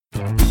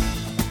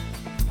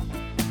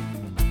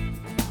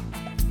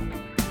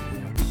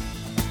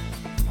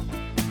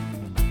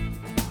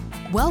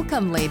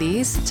Welcome,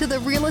 ladies, to the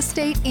Real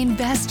Estate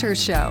Investor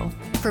Show,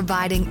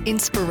 providing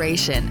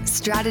inspiration,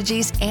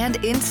 strategies,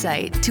 and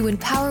insight to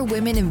empower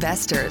women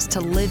investors to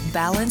live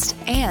balanced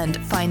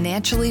and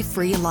financially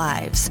free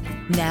lives.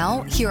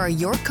 Now, here are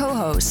your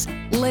co-hosts,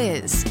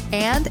 Liz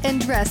and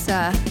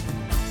Andressa.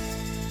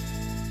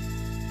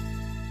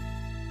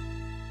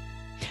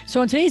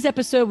 So in today's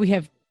episode, we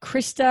have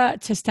Krista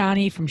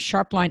Testani from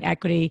Sharpline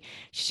Equity.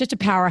 She's just a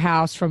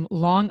powerhouse from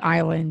Long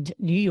Island,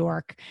 New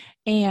York.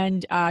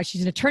 And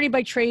she's an attorney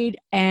by trade.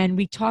 And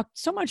we talked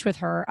so much with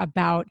her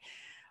about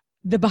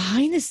the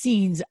behind the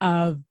scenes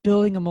of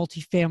building a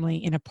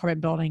multifamily in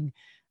apartment building,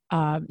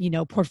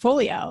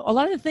 portfolio. A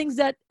lot of the things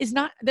that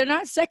they're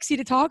not sexy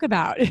to talk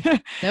about.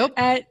 Nope.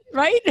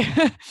 Right?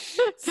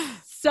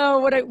 So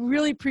what I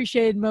really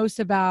appreciated most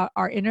about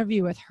our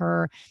interview with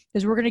her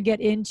is we're going to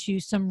get into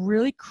some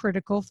really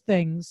critical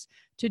things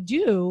to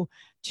do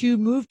to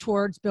move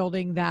towards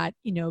building that,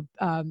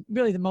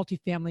 really the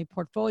multifamily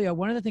portfolio.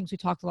 One of the things we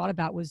talked a lot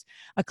about was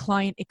a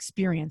client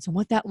experience and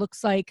what that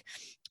looks like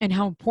and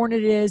how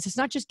important it is. It's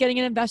not just getting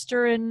an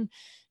investor and,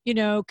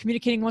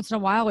 communicating once in a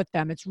while with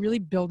them. It's really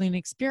building an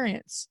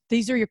experience.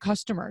 These are your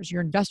customers.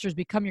 Your investors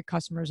become your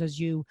customers as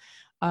you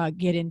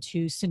get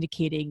into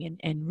syndicating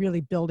and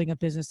really building a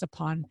business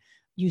upon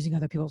using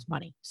other people's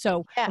money.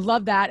 So yeah. I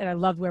love that. And I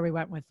love where we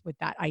went with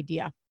that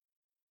idea.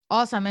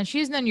 Awesome. And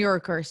she's a New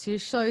Yorker.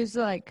 She's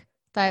like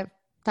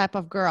type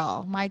of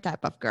girl, my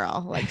type of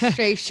girl, like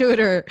straight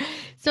shooter.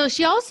 So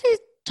she also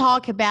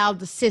talk about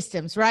the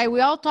systems, right? We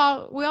all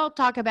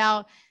talk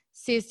about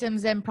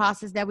systems and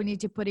process that we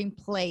need to put in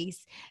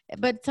place,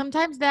 but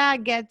sometimes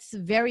that gets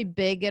very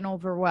big and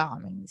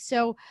overwhelming.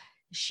 So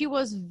she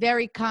was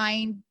very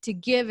kind to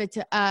give it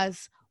to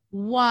us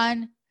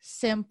one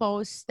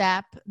simple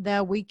step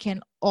that we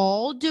can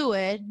all do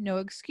it, no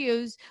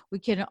excuse. We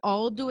can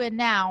all do it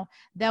now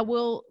that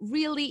will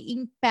really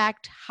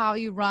impact how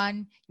you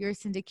run your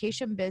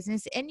syndication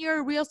business and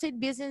your real estate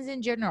business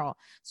in general.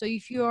 So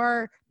if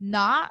you're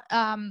not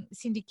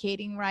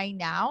syndicating right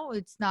now,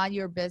 it's not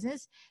your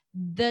business.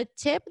 The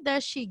tip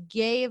that she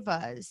gave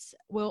us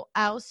will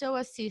also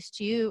assist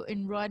you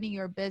in running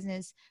your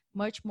business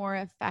much more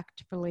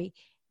effectively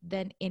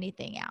than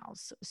anything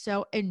else.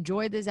 So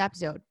enjoy this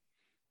episode.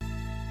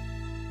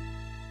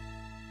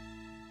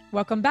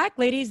 Welcome back,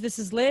 ladies. This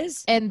is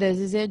Liz. And this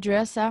is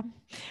Andressa.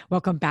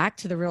 Welcome back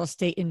to the Real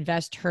Estate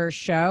Investor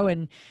Show.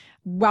 And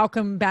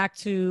welcome back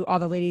to all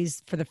the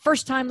ladies for the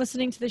first time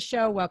listening to the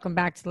show. Welcome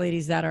back to the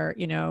ladies that are,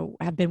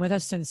 have been with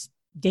us since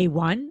day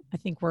one. I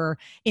think we're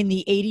in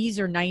the 80s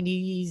or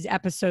 90s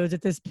episodes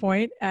at this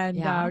point.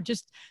 And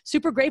just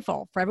super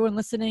grateful for everyone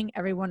listening,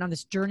 everyone on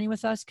this journey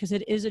with us, because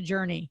it is a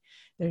journey.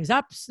 There's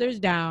ups, there's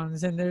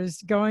downs, and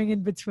there's going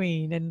in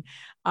between. And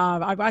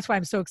that's why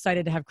I'm so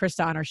excited to have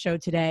Krista on our show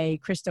today.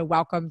 Krista,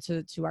 welcome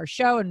to our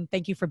show, and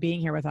thank you for being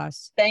here with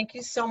us. Thank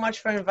you so much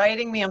for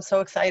inviting me. I'm so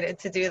excited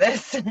to do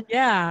this.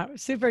 Yeah,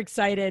 super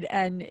excited.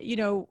 And,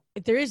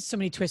 there is so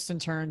many twists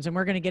and turns, and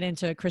we're going to get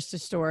into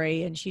Krista's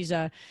story. And she's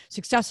a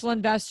successful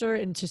investor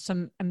into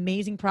some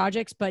amazing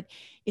projects, but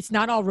it's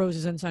not all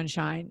roses and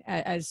sunshine,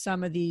 as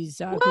some of these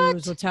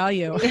gurus will tell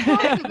you.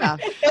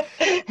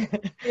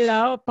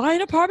 Buy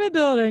an apartment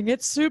building,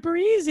 it's super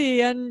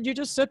easy, and you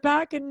just sit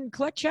back and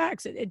collect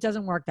checks. It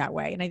doesn't work that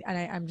way. And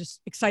I'm just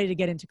excited to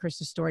get into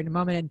Krista's story in a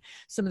moment and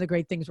some of the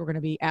great things we're going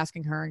to be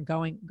asking her and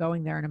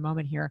going there in a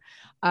moment here.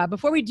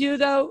 Before we do,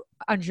 though,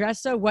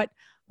 Andressa, what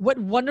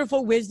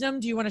wonderful wisdom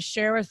do you want to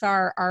share with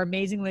our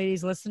amazing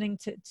ladies listening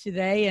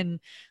today?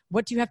 And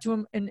what do you have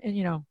to,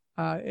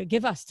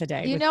 give us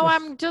today?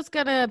 I'm just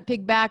going to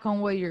pick back on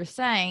what you're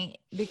saying,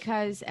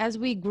 because as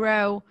we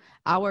grow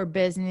our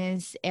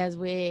business, as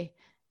we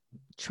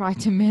try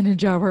to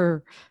manage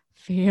our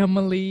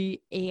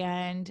family,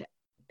 and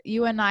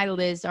you and I,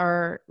 Liz,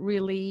 are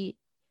really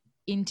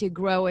into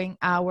growing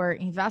our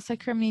investor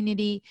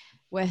community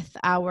with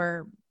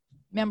our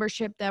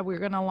membership that we're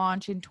going to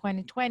launch in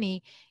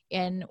 2020.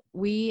 And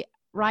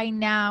right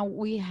now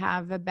we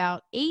have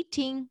about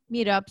 18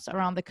 meetups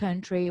around the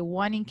country,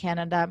 one in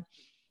Canada.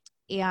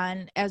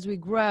 And as we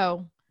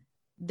grow,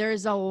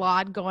 there's a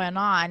lot going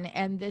on.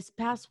 And this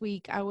past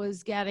week, I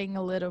was getting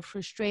a little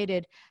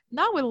frustrated,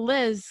 not with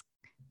Liz,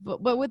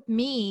 but with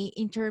me,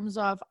 in terms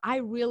of I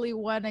really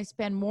want to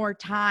spend more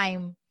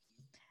time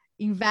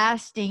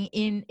investing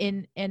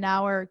in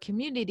our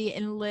community.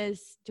 And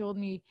Liz told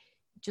me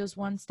just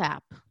one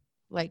step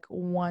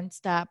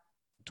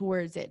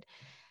towards it.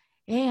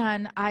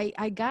 And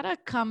I gotta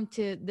come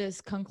to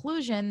this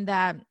conclusion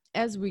that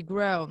as we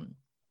grow,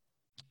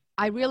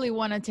 I really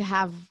wanted to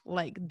have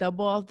like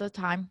double of the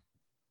time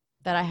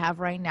that I have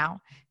right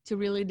now to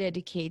really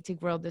dedicate to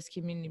grow this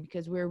community,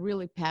 because we're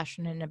really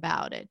passionate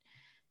about it.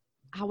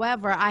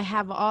 However, I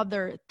have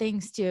other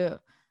things to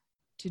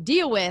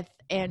deal with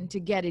and to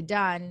get it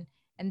done.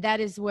 And that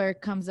is where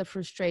comes the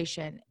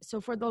frustration.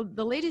 So for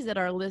the ladies that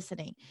are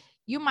listening,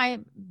 you might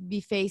be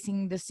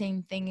facing the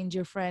same thing in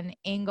different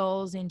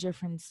angles, in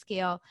different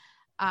scale.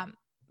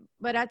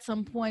 But at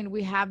some point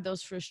we have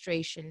those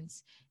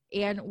frustrations.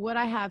 And what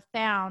I have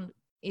found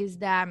is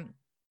that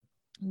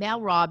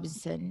Mel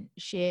Robinson,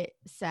 she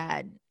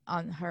said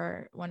on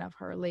one of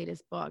her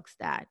latest books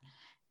that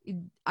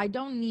I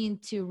don't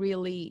need to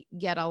really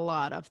get a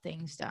lot of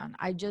things done.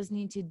 I just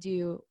need to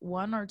do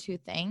one or two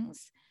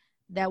things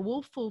that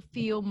will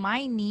fulfill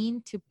my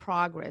need to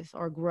progress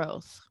or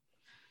growth.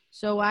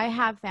 So I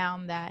have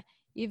found that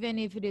even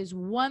if it is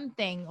one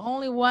thing,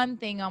 only one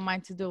thing on my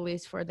to-do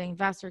list for the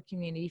investor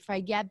community, if I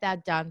get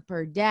that done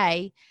per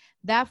day,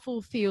 that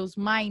fulfills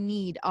my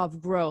need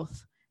of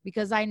growth,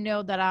 because I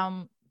know that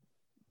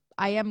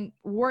I am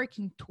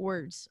working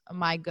towards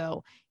my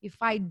goal. If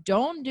I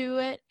don't do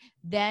it,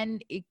 then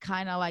it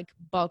kind of like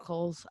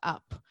buckles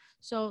up.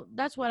 So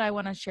that's what I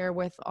want to share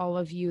with all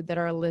of you that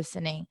are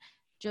listening.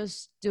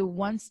 Just do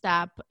one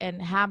step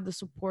and have the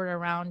support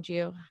around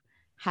you.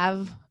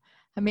 Have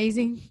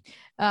amazing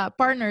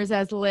partners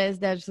as Liz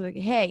that's like,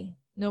 hey,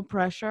 no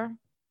pressure.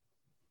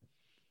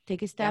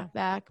 Take a step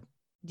back,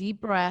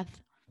 deep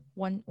breath,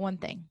 one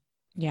thing.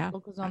 Yeah.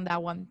 Focus on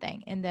that one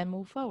thing and then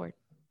move forward.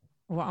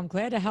 Well, I'm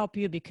glad to help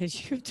you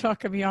because you've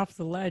talking me off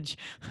the ledge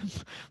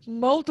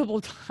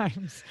multiple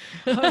times.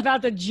 I'm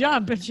about to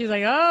jump, and she's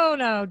like, "Oh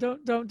no,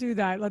 don't do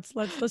that.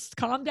 Let's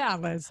calm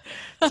down, Liz."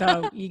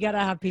 So you got to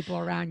have people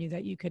around you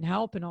that you can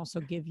help and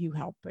also give you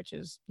help, which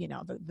is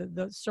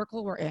the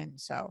circle we're in.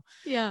 So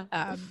yeah,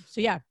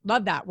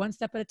 love that, one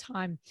step at a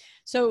time.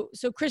 So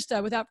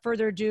Krista, without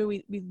further ado,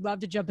 we love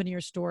to jump into your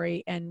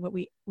story, and what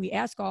we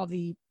ask all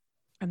the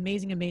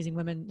amazing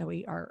women that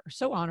we are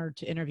so honored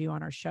to interview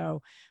on our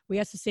show. We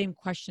ask the same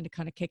question to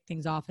kind of kick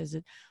things off. Is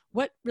it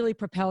what really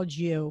propelled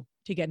you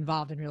to get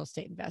involved in real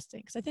estate investing?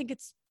 Because I think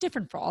it's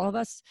different for all of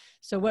us.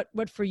 So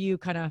what for you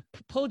kind of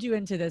pulled you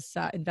into this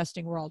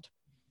investing world?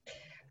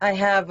 I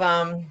have,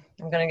 I'm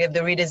going to give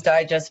the Reader's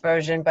Digest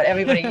version, but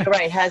everybody, you're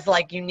right, has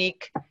like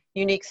unique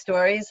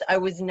stories. I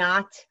was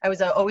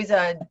always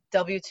a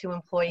W-2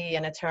 employee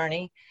and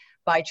attorney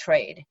by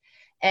trade,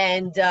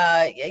 and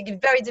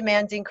very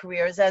demanding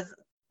careers, as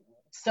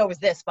so was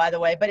this, by the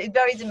way, but it's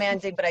very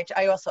demanding. But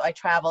I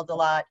traveled a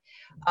lot.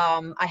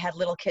 I had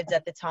little kids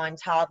at the time,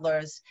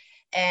 toddlers,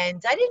 and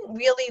I didn't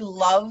really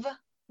love,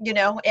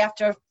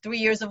 after 3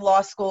 years of law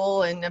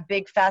school and a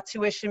big fat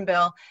tuition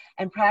bill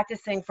and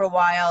practicing for a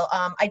while,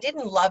 I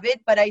didn't love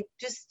it, but I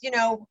just,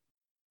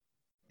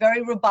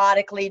 very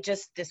robotically,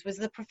 this was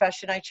the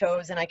profession I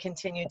chose, and I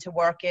continued to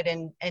work it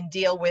and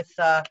deal with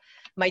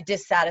my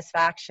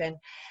dissatisfaction.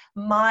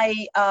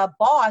 My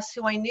boss,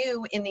 who I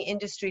knew in the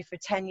industry for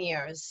 10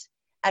 years,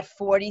 at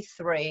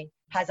 43,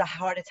 has a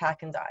heart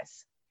attack and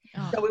dies.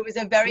 So it was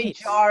a very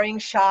jarring,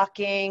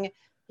 shocking.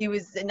 He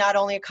was not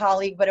only a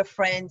colleague, but a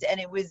friend. And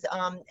it was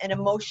an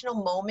emotional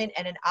moment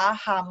and an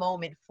aha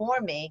moment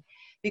for me,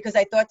 because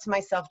I thought to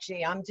myself,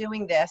 gee, I'm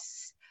doing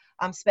this.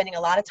 I'm spending a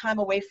lot of time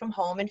away from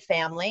home and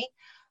family.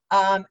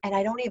 And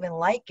I don't even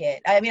like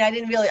it. I mean,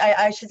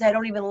 I should say I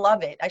don't even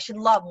love it. I should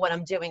love what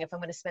I'm doing if I'm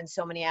going to spend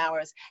so many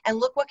hours. And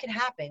look what can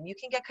happen. You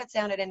can get cut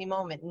down at any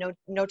moment.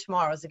 No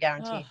tomorrow is a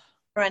guarantee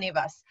for any of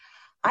us.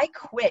 I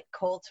quit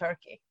cold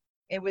turkey.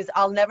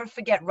 I'll never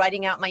forget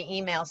writing out my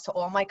emails to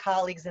all my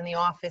colleagues in the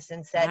office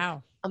and said,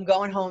 wow, I'm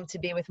going home to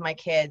be with my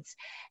kids.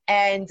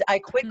 And I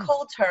quit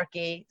cold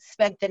turkey,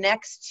 spent the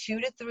next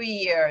 2 to 3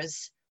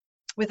 years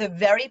with a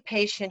very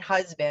patient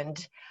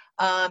husband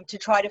to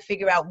try to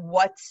figure out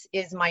what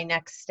is my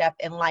next step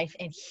in life.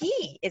 And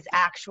he is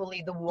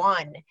actually the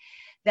one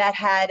that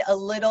had a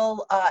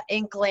little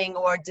inkling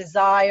or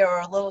desire or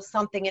a little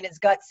something in his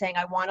gut saying,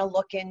 I want to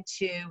look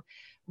into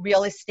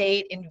real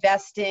estate,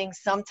 investing,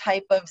 some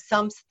type of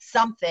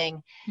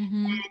something.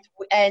 Mm-hmm.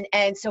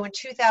 And so in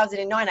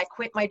 2009, I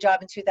quit my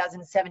job in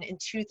 2007. In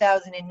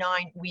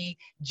 2009, we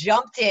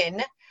jumped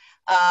in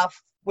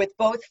with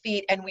both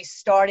feet, and we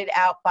started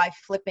out by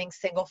flipping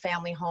single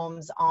family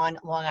homes on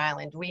Long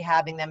Island,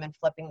 rehabbing them and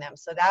flipping them.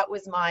 So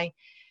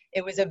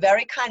it was a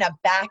very kind of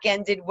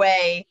back-ended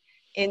way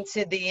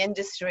into the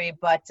industry,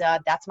 but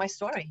that's my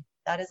story.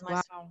 That is my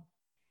story.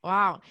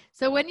 Wow.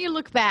 So when you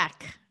look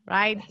back,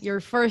 right,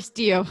 your first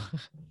deal.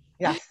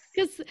 Yes.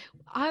 Because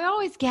I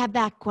always get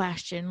that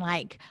question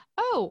like,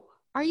 oh,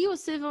 are you a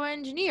civil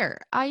engineer?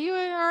 Are you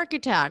an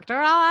architect?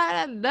 Or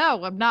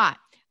no, I'm not.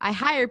 I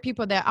hire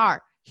people that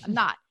are. I'm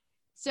not.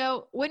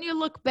 So when you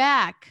look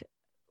back,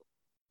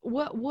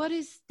 what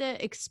is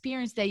the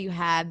experience that you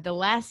had, the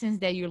lessons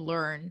that you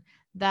learned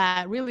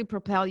that really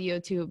propel you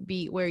to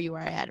be where you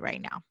are at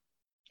right now?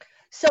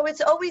 So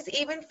it's always,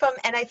 even from,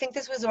 and I think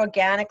this was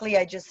organically,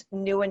 I just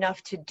knew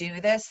enough to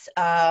do this.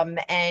 And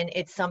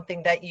it's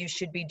something that you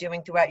should be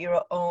doing throughout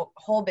your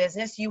whole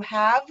business. You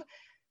have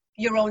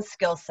your own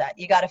skill set.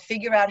 You got to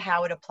figure out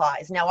how it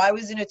applies. Now, I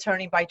was an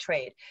attorney by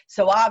trade,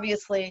 so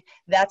obviously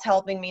that's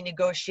helping me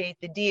negotiate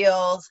the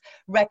deals,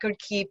 record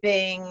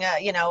keeping,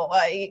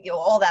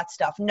 all that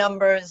stuff,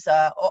 numbers,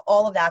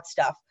 all of that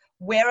stuff.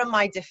 Where am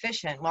I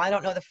deficient? Well, I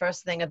don't know the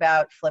first thing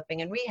about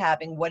flipping and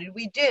rehabbing. What did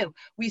we do?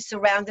 We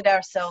surrounded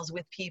ourselves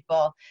with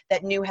people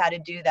that knew how to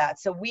do that.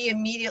 So we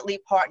immediately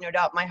partnered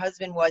up. My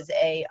husband was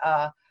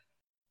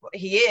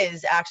he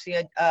is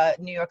actually a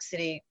New York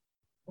City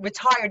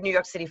retired New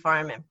York City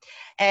fireman.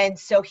 And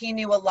so he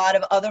knew a lot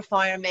of other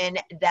firemen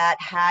that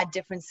had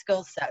different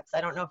skill sets.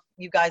 I don't know if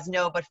you guys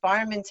know, but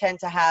firemen tend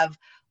to have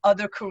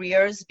other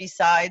careers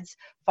besides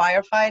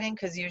firefighting,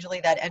 because usually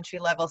that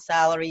entry-level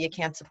salary, you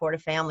can't support a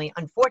family,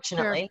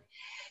 unfortunately. Sure.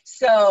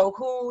 So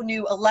who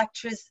knew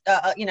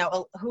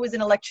who was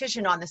an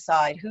electrician on the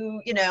side,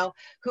 who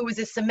was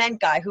a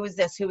cement guy, who was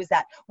this, who was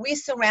that. We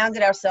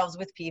surrounded ourselves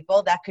with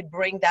people that could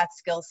bring that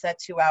skill set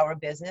to our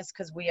business,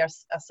 because we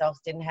ourselves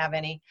didn't have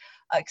any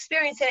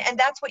experience in it. And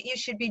that's what you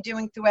should be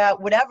doing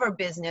throughout whatever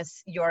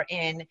business you're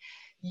in.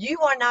 You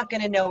are not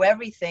going to know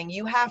everything.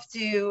 You have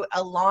to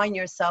align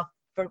yourself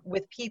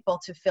with people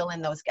to fill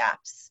in those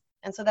gaps.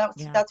 And so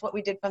that's what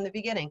we did from the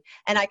beginning.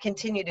 And I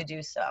continue to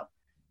do so.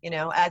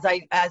 As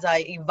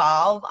I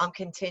evolve, I'm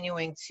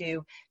continuing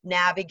to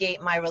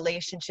navigate my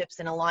relationships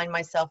and align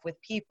myself with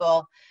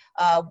people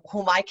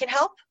whom I can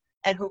help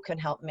and who can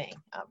help me,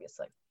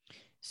 obviously.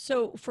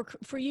 So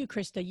for you,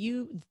 Krista,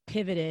 you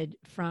pivoted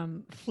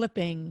from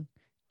flipping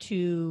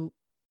to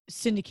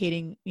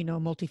syndicating,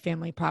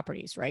 multifamily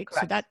properties, right?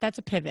 Correct. So that's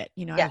a pivot,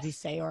 Yes. as we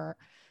say, or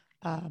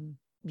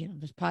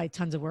there's probably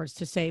tons of words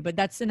to say, but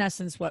that's in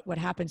essence what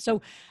happened.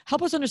 So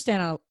help us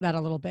understand that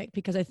a little bit,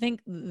 because I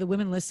think the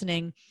women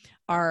listening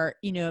are,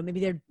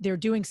 maybe they're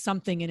doing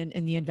something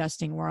in the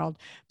investing world.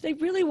 But they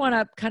really want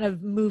to kind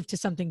of move to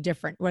something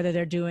different, whether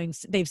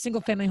they have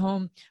single family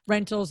home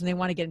rentals and they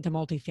want to get into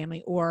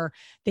multifamily, or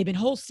they've been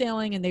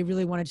wholesaling and they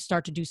really want to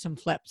start to do some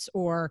flips,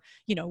 or,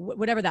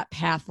 whatever that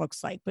path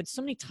looks like. But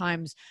so many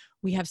times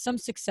we have some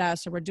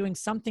success or we're doing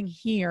something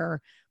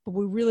here, but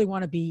we really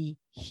want to be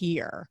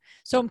here.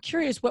 So I'm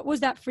curious, what was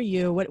that for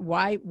you?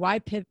 Why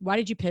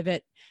did you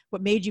pivot?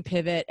 What made you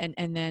pivot?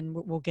 And then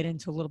we'll get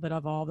into a little bit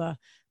of all the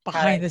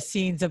behind the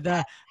scenes of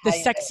the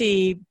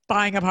sexy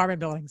buying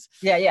apartment buildings.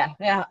 Yeah.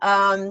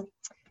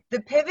 The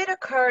pivot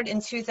occurred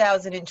in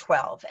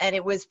 2012, and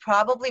it was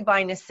probably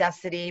by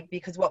necessity,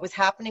 because what was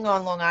happening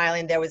on Long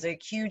Island, there was a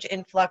huge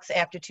influx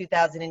after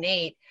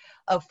 2008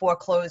 of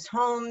foreclosed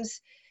homes.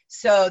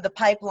 So the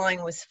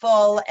pipeline was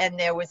full and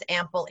there was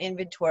ample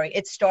inventory.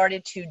 It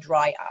started to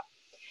dry up.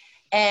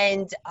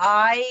 And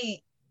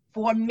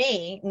for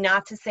me,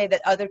 not to say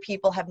that other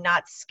people have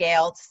not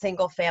scaled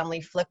single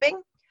family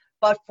flipping,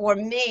 but for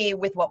me,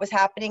 with what was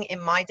happening in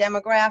my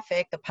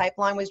demographic, the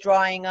pipeline was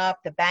drying up.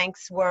 The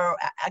banks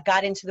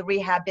got into the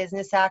rehab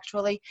business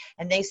actually,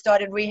 and they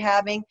started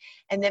rehabbing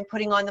and then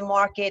putting on the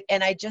market.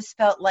 And I just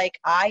felt like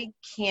I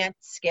can't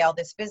scale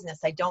this business.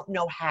 I don't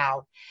know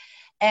how.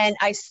 And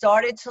I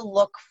started to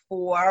look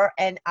for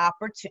an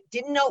opportunity.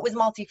 Didn't know it was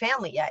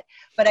multifamily yet,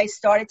 but I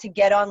started to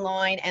get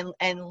online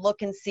and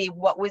look and see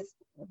what were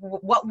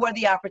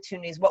the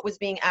opportunities, what was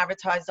being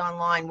advertised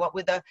online, what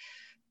were the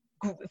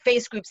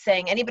face groups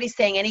saying, anybody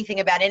saying anything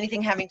about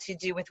anything having to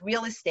do with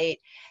real estate.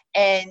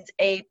 And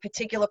a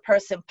particular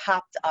person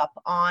popped up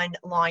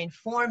online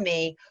for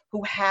me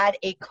who had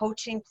a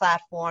coaching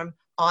platform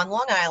on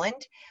Long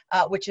Island,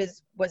 which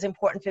was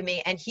important for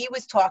me. And he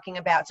was talking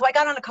about, so I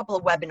got on a couple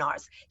of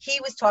webinars.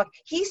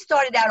 He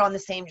started out on the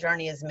same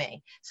journey as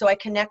me. So I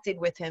connected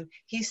with him.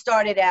 He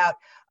started out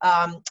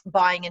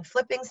buying and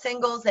flipping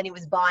singles, and he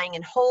was buying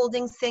and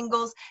holding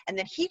singles. And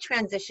then he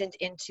transitioned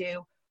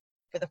into,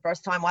 for the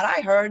first time, what I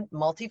heard,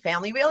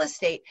 multifamily real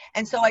estate.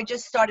 And so I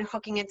just started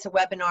hooking into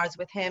webinars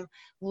with him,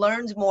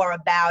 learned more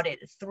about it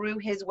through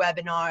his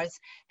webinars,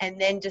 and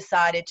then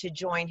decided to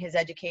join his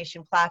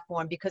education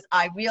platform, because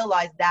I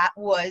realized that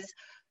was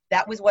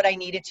what I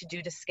needed to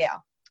do to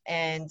scale.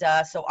 And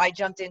so I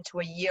jumped into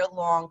a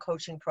year-long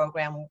coaching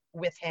program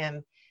with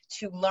him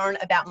to learn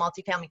about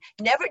multifamily.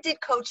 Never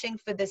did coaching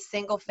for the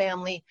single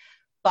family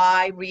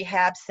buy,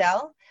 rehab,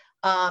 sell.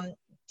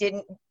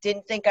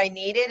 Didn't think I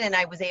needed, and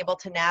I was able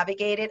to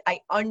navigate it. I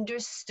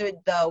understood,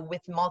 though,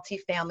 with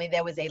multifamily,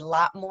 there was a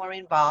lot more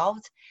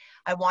involved.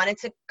 I wanted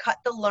to cut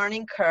the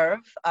learning curve.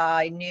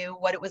 I knew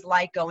what it was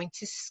like going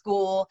to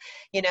school,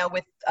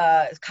 with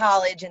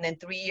college, and then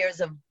 3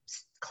 years of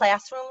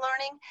classroom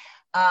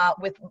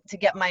learning to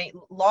get my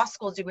law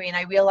school degree. And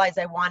I realized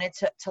I wanted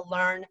to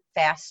learn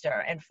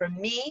faster. And for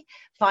me,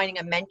 finding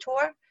a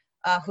mentor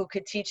who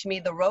could teach me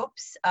the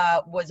ropes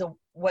was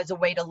a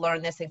way to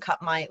learn this and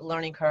cut my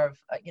learning curve,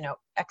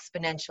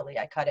 exponentially.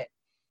 I cut it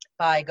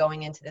by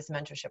going into this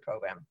mentorship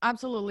program.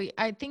 Absolutely.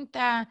 I think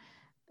that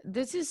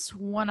this is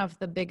one of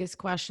the biggest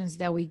questions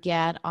that we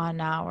get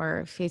on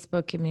our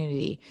Facebook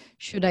community.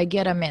 Should I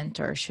get a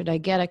mentor? Should I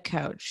get a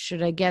coach?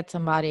 Should I get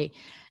somebody?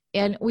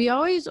 And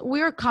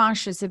we're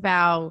conscious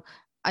about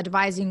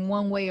advising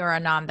one way or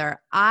another.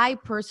 I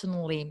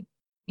personally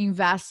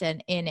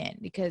invested in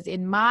it because,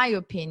 in my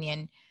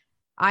opinion,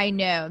 I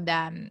know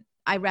that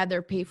I'd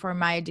rather pay for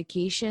my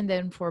education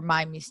than for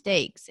my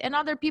mistakes. And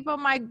other people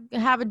might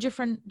have a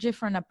different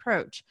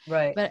approach.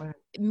 Right. But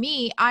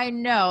me, I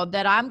know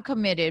that I'm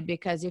committed,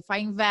 because if I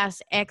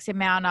invest X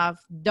amount of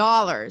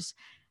dollars,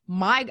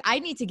 I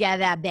need to get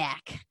that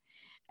back.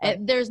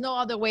 Right. There's no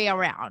other way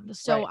around.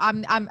 So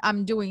right.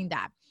 I'm doing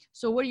that.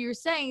 So what you're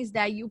saying is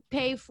that you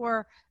pay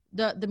for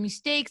the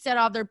mistakes that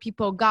other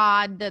people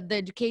got, the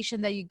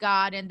education that you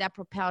got, and that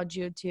propelled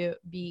you to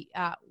be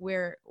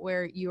where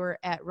you're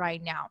at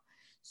right now.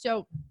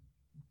 So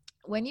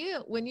when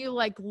you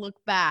like look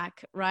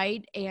back,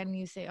 right, and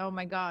you say, oh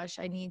my gosh,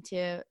 I need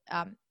to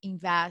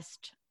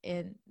invest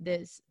in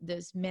this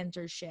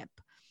mentorship,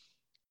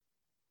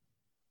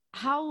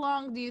 how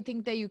long do you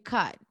think that you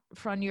cut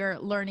from your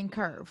learning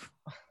curve?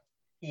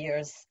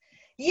 Years.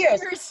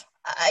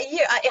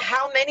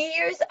 How many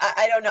years?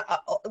 I don't know.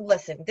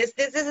 Listen, this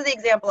is the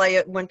example.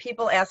 When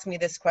people ask me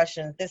this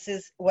question, this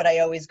is what I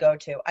always go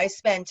to. I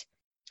spent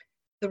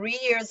 3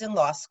 years in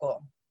law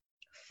school,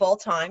 full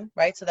time,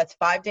 right? So that's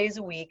 5 days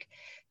a week.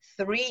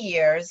 3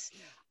 years.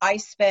 I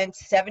spent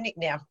 70.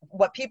 Now,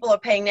 what people are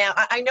paying now,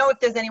 I know if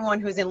there's anyone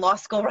who's in law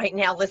school right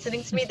now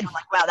listening to me, they're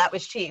like, wow, that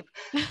was cheap.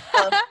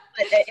 But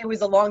it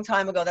was a long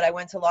time ago that I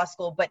went to law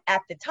school. But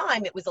at the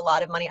time, it was a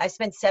lot of money. I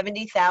spent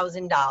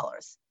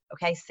 $70,000.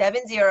 Okay,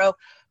 70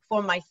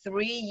 for my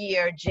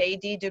 3-year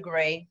JD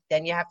degree.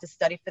 Then you have to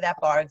study for that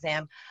bar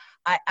exam.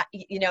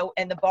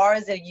 And the bar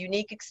is a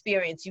unique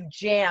experience. You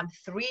jam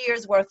 3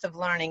 years worth of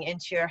learning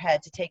into your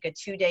head to take a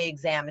 2-day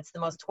exam. It's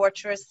the most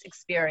torturous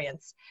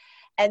experience.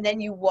 And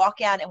then you walk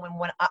out, and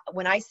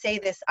when I say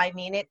this, I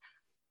mean it.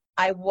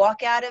 I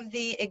walk out of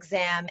the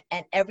exam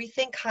and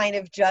everything kind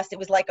of it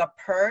was like a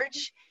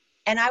purge.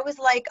 And I was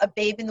like a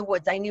babe in the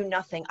woods. I knew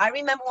nothing. I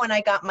remember when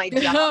I got my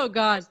job oh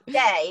God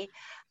day,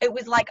 it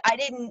was like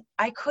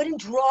I couldn't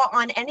draw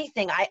on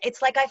anything.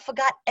 It's like I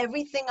forgot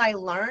everything I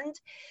learned.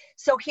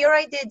 So here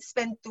I did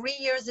spend 3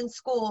 years in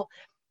school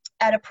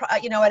at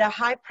a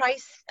high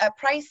price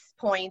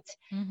point.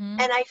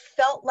 Mm-hmm. And I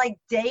felt like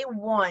day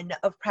one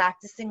of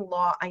practicing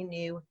law, I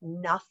knew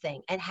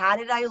nothing. And how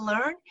did I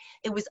learn?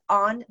 It was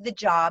on the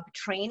job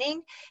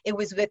training. It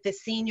was with the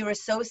senior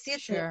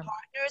associates and the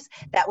partners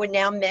that were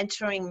now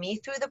mentoring me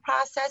through the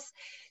process.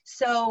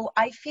 So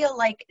I feel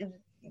like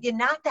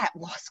not that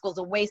law school's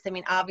a waste. I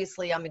mean,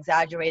 obviously I'm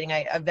exaggerating.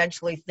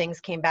 Eventually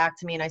things came back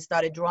to me and I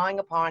started drawing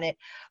upon it.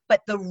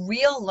 But the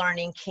real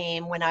learning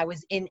came when I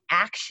was in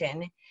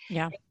action,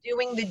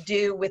 doing the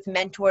do with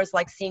mentors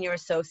like senior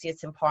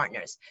associates and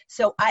partners.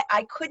 So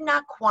I could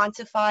not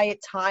quantify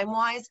it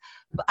time-wise,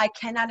 but I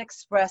cannot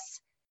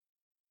express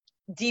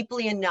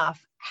deeply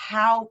enough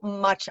how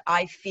much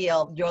I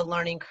feel your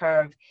learning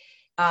curve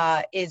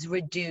is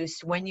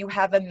reduced when you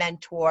have a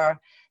mentor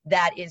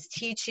that is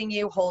teaching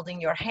you, holding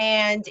your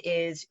hand,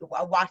 is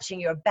watching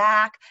your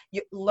back,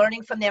 you're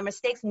learning from their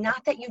mistakes.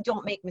 Not that you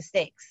don't make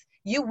mistakes.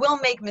 You will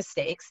make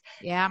mistakes.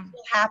 Yeah. It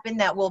will happen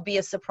that will be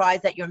a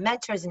surprise that your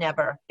mentor's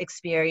never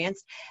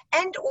experienced,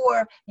 and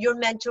or your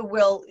mentor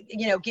will,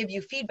 give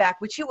you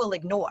feedback which you will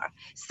ignore.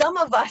 Some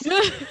of us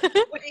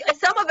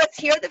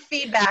hear the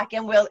feedback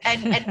and we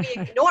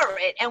ignore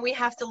it, and we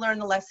have to learn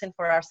the lesson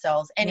for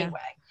ourselves anyway.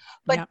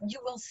 But you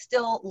will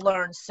still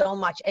learn so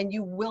much, and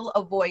you will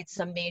avoid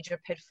some major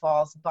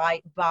pitfalls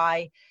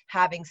by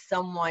having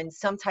some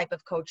type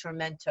of coach or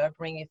mentor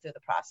bring you through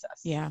the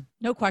process. Yeah,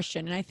 no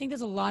question. And I think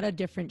there's a lot of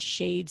different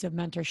shades of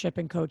mentorship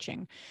and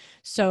coaching.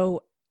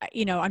 So,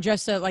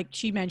 Andressa, like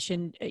she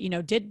mentioned,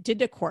 did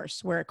the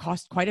course where it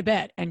cost quite a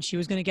bit and she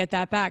was going to get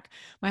that back.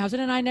 My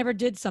husband and I never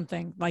did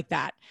something like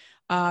that.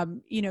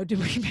 Did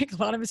we make a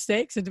lot of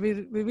mistakes and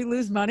did we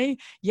lose money?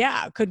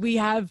 Yeah. Could we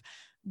have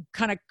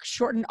kind of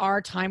shortened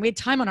our time? We had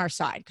time on our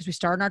side because we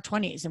started in our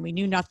 20s and we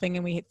knew nothing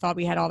and we thought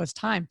we had all this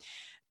time.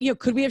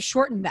 Could we have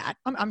shortened that?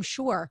 I'm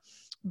sure.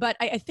 But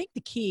I think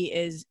the key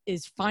is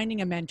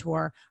finding a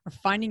mentor or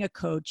finding a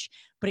coach,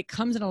 but it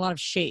comes in a lot of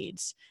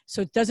shades.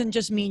 So it doesn't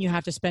just mean you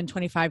have to spend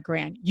 25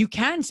 grand. You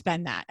can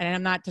spend that. And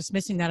I'm not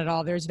dismissing that at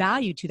all. There's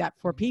value to that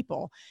for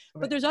people,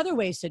 but there's other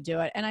ways to do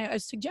it. And I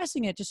was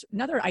suggesting it, just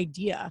another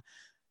idea.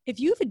 If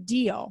you have a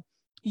deal,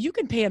 you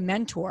can pay a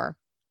mentor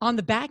on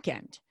the back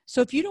end. So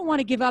if you don't want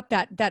to give up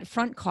that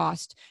front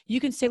cost, you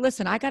can say,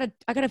 listen, I got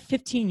a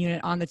 15 unit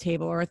on the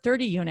table or a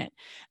 30 unit,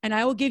 and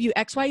I will give you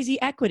XYZ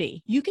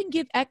equity. You can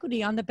give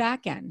equity on the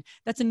back end.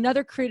 That's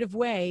another creative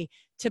way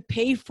to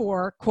pay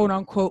for quote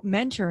unquote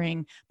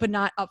mentoring, but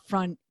not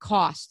upfront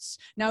costs.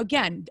 Now,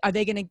 again, are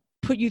they going to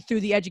put you through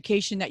the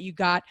education that you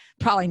got?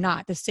 Probably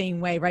not the same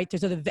way, right?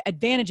 There's other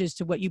advantages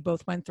to what you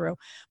both went through,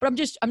 but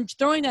I'm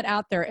throwing that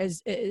out there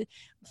as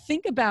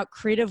think about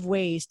creative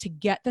ways to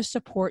get the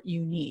support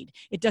you need.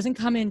 It doesn't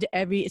come into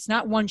it's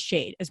not one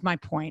shade is my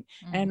point.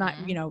 Mm-hmm. And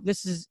not,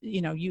 this is,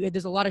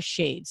 there's a lot of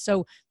shades.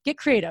 So get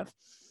creative.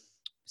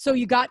 So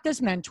you got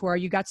this mentor,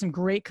 you got some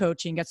great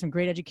coaching, got some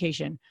great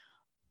education.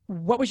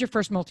 What was your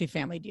first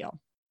multifamily deal?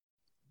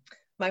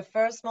 My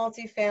first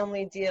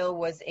multifamily deal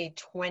was a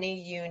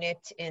 20 unit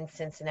in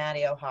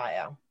Cincinnati,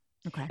 Ohio.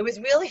 Okay. It was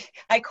really,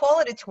 I call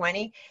it a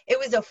 20. It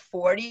was a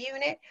 40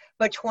 unit,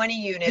 but 20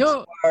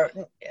 units were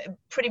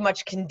pretty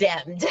much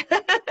condemned.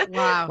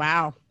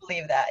 Wow.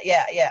 Believe that.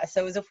 Yeah. So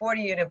it was a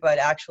 40 unit, but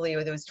actually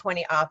there was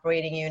 20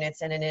 operating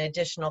units and an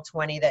additional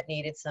 20 that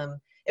needed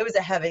it was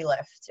a heavy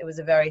lift. It was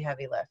a very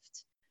heavy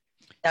lift.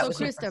 That was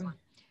Krista.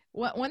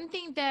 One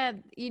thing that,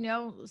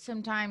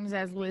 sometimes,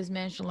 as Liz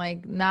mentioned,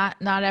 like not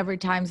every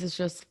time it's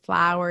just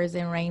flowers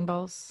and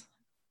rainbows.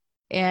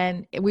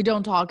 and we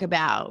don't talk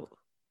about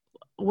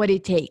what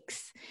it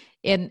takes.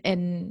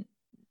 And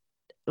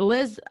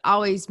Liz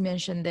always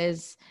mentioned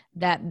this,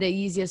 that the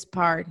easiest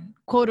part,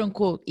 quote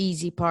unquote,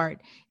 easy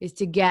part, is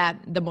to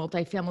get the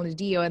multifamily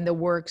deal, and the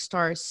work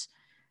starts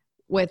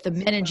with the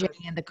managing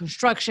and the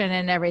construction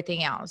and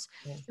everything else.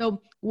 Yeah.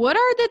 So what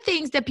are the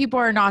things that people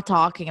are not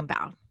talking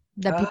about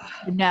that people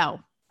should know?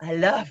 I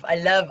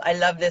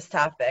love this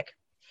topic.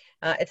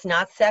 It's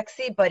not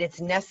sexy, but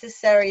it's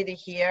necessary to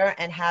hear,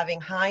 and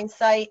having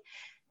hindsight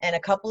and a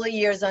couple of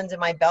years under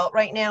my belt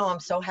right now, I'm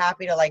so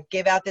happy to like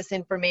give out this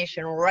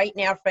information right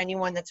now for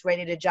anyone that's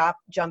ready to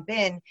jump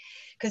in.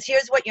 Because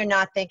here's what you're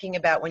not thinking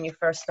about when you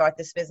first start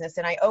this business.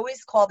 And I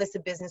always call this a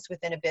business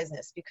within a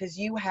business, because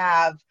you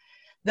have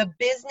the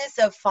business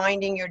of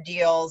finding your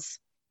deals,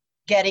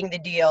 getting the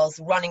deals,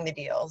 running the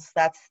deals.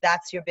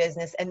 That's your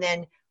business. And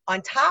then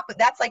on top of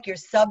that's like your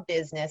sub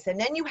business. And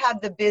then you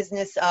have the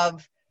business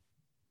of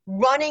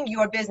running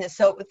your business.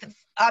 So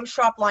I'm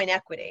Sharpline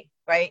Equity,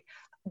 right?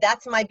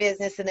 That's my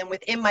business. And then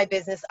within my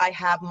business, I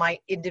have my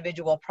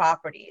individual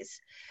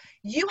properties.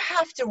 You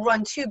have to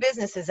run two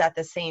businesses at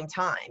the same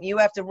time. You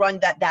have to run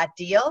that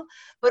deal,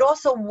 but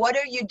also what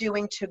are you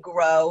doing to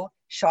grow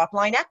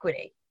Sharpline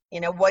Equity? You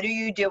know, what are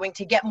you doing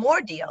to get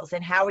more deals,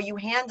 and how are you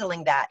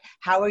handling that?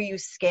 How are you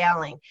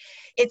scaling?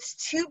 It's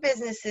two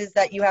businesses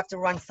that you have to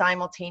run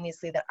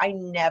simultaneously that I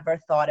never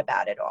thought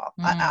about at all.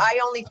 I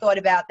only thought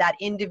about that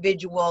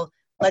individual,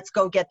 let's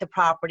go get the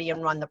property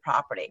and run the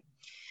property.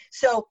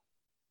 So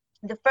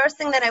the first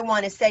thing that I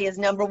want to say is,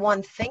 number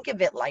one, think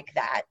of it like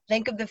that.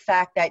 Think of the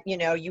fact that, you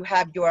know, you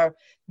have your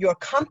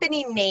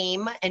company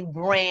name and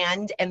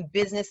brand and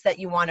business that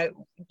you want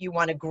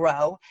to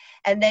grow.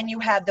 And then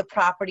you have the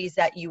properties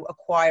that you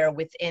acquire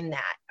within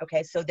that.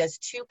 Okay. So there's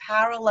two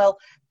parallel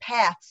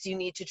paths you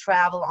need to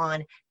travel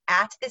on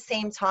at the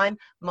same time.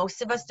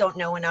 Most of us don't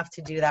know enough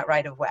to do that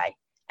right away.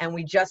 And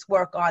we just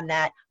work on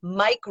that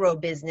micro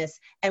business,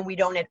 and we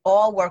don't at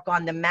all work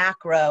on the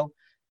macro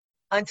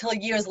until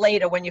years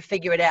later when you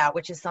figure it out,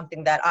 which is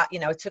something that,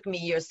 it took me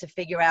years to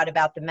figure out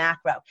about the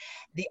macro.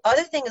 The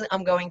other thing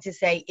I'm going to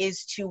say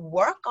is to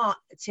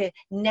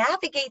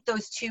navigate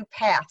those two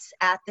paths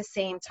at the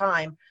same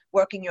time,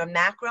 working your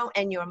macro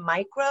and your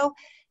micro.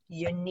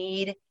 You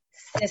need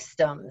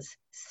systems.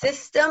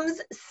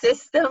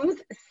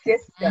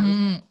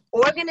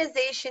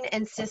 Organization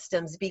and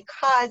systems,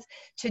 because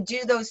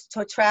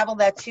to travel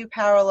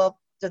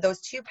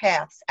those two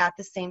paths at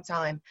the same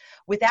time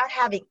without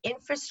having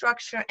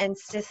infrastructure and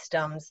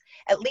systems,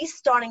 at least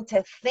starting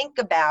to think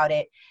about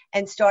it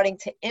and starting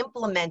to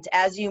implement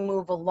as you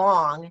move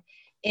along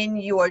in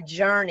your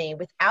journey,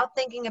 without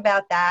thinking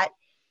about that,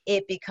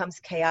 it becomes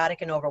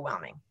chaotic and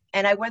overwhelming.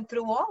 And I went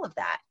through all of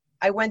that.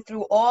 I went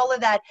through all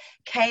of that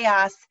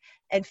chaos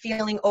and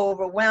feeling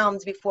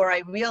overwhelmed before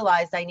I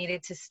realized I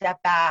needed to step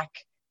back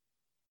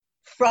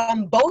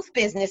from both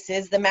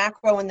businesses, the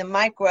macro and the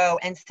micro,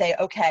 and say,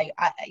 okay,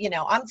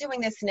 I'm doing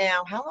this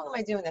now. How long am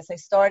I doing this?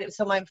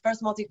 So my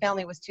first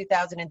multifamily was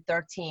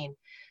 2013.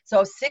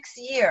 So 6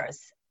 years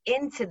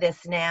into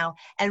this now,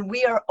 and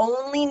we are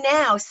only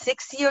now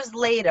 6 years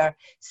later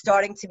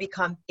starting to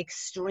become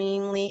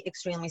extremely,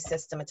 extremely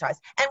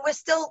systematized. And we're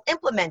still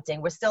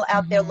implementing. We're still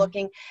out there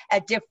looking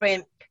at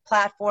different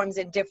platforms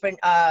and different,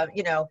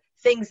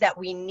 things that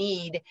we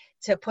need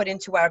to put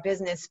into our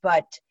business.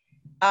 But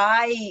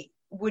I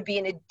would be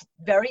in a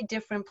very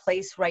different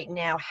place right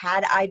now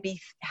had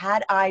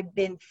I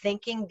been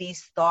thinking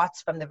these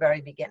thoughts from the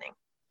very beginning.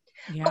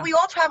 Yeah. But we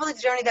all travel the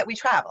journey that we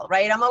travel,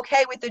 right? I'm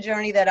okay with the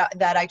journey that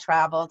I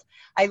traveled.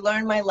 I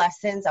learned my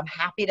lessons. I'm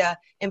happy to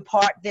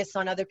impart this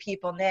on other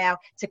people now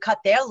to cut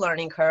their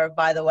learning curve,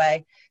 by the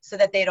way, so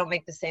that they don't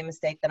make the same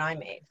mistake that I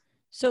made.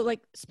 So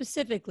like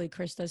specifically,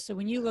 Krista, so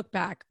when you look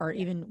back, or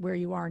even where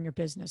you are in your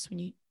business,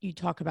 when you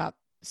talk about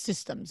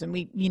systems, and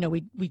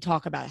we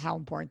talk about how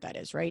important that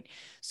is, right?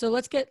 So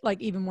let's get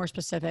like even more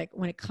specific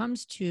when it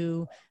comes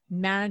to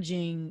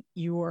managing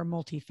your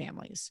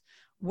multifamilies.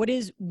 What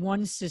is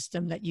one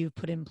system that you've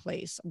put in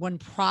place, one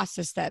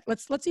process that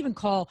let's even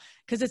call,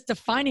 because it's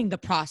defining the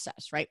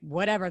process, right?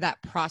 Whatever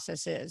that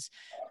process is,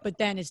 but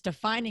then it's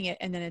defining it,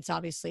 and then it's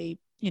obviously,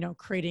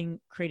 creating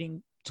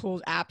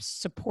tools, apps,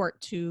 support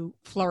to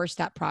flourish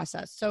that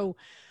process. So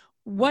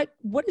what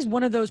is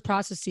one of those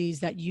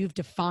processes that you've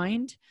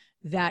defined,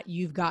 that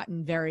you've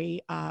gotten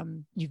very,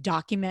 you've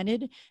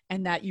documented,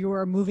 and that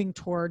you're moving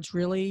towards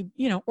really,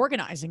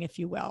 organizing, if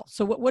you will?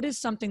 So what is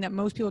something that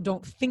most people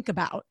don't think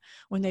about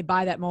when they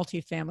buy that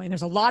multifamily? And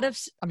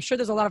I'm sure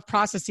there's a lot of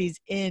processes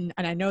and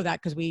I know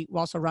that because we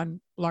also run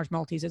large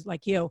multis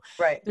like you.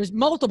 Right. There's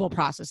multiple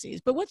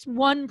processes, but what's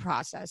one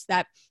process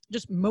that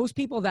just most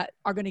people that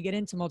are going to get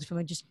into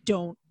multifamily just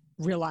don't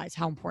realize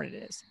how important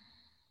it is?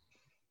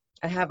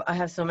 I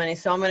have so many.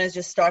 So I'm going to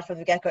just start from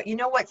the get-go. You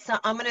know what? So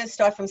I'm going to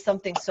start from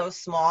something so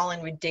small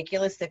and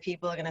ridiculous that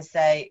people are going to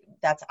say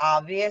that's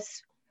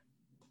obvious,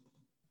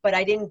 but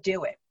I didn't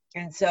do it.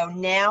 And so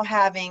now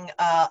having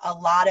a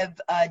lot of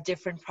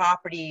different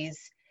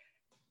properties,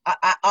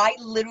 I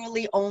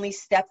literally only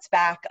stepped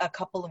back a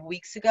couple of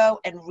weeks ago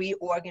and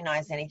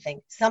reorganized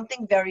anything.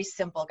 Something very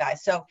simple,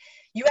 guys. So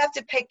you have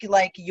to pick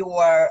like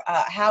your,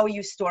 how are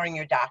you storing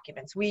your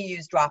documents? We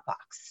use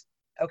Dropbox,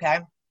 okay?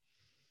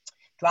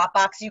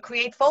 Dropbox, you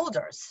create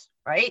folders,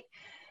 right?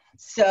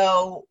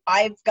 So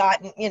I've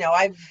gotten,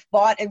 I've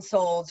bought and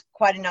sold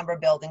quite a number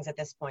of buildings at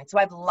this point. So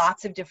I have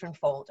lots of different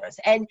folders.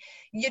 And,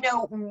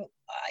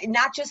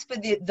 not just for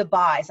the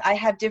buys, I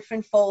have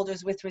different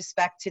folders with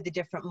respect to the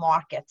different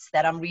markets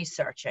that I'm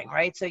researching,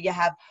 right? So you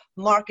have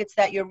markets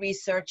that you're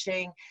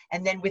researching,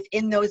 and then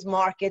within those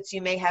markets,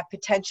 you may have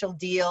potential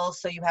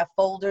deals. So you have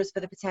folders for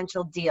the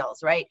potential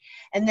deals, right?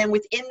 And then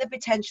within the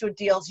potential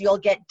deals, you'll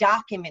get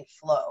document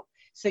flow.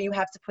 So you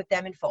have to put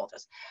them in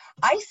folders.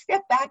 I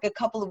stepped back a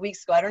couple of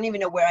weeks ago. I don't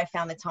even know where I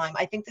found the time.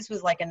 I think this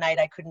was like a night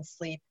I couldn't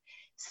sleep.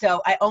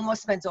 So I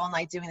almost spent all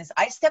night doing this.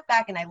 I stepped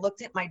back and I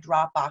looked at my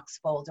Dropbox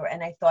folder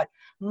and I thought,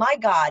 my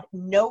God,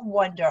 no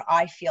wonder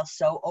I feel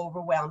so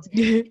overwhelmed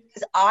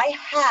because I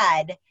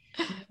had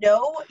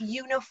no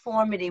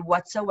uniformity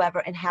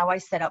whatsoever in how I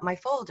set up my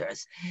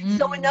folders.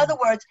 So in other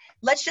words,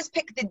 let's just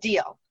pick the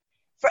deal.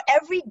 For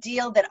every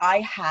deal that I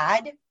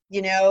had,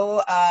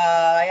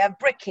 I have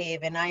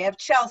Brickhaven, I have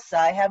Chelsea,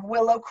 I have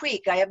Willow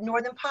Creek, I have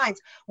Northern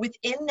Pines.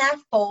 Within that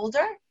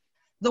folder,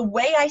 the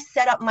way I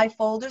set up my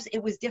folders,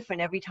 it was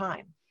different every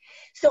time.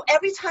 So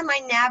every time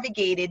I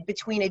navigated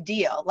between a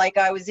deal, like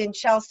I was in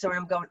Chelsea and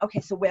I'm going,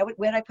 okay, so where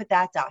did I put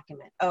that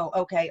document? Oh,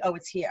 okay. Oh,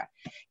 it's here.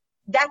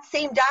 That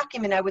same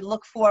document I would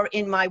look for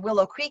in my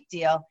Willow Creek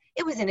deal,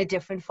 it was in a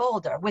different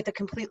folder with a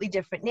completely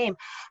different name.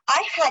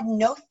 I had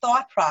no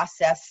thought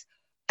process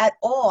at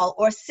all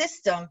or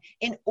system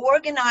in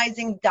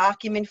organizing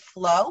document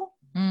flow.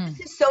 This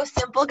is so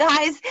simple,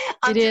 guys.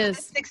 It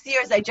is. 6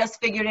 years, I just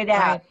figured it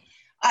out.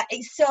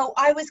 Right. So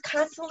I was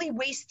constantly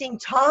wasting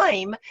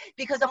time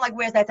because I'm like,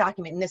 where's that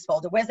document in this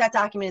folder? Where's that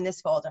document in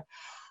this folder?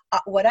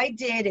 What I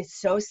did is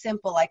so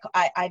simple.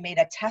 I made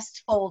a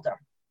test folder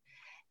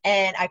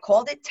and I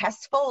called it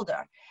test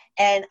folder.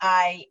 And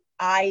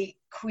I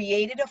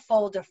created a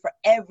folder for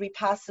every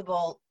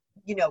possible,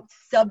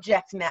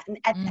 subject matter.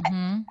 At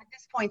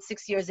this point,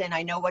 6 years in,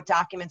 I know what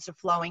documents are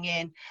flowing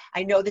in.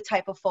 I know the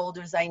type of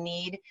folders I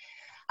need.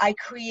 I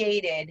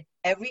created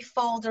every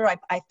folder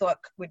I thought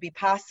would be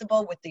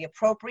possible with the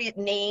appropriate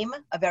name,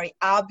 a very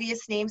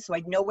obvious name, so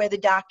I'd know where the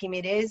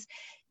document is.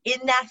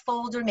 In that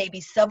folder, maybe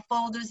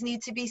subfolders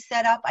need to be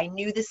set up. I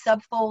knew the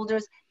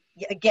subfolders.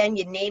 Again,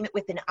 you name it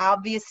with an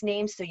obvious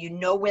name so you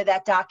know where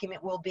that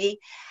document will be.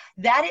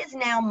 That is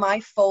now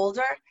my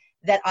folder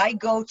that I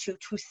go to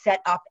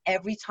set up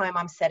every time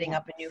I'm setting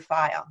up a new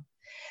file.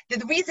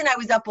 The reason I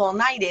was up all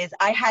night is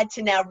I had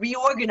to now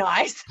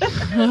reorganize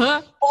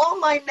all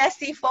my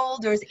messy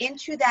folders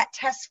into that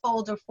test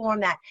folder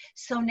format.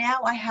 So now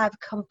I have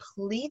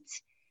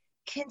complete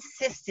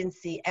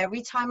consistency.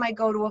 Every time I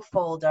go to a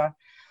folder,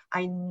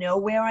 I know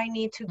where I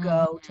need to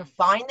go to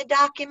find the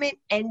document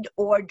and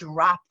or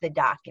drop the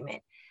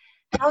document.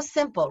 How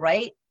simple,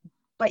 right?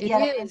 But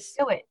yet I can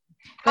do it.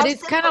 But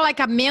it's kind of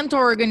like a mental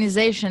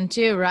organization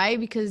too, right?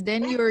 Because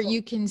then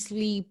you can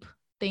sleep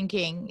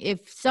thinking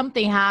if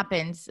something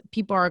happens,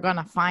 people are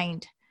gonna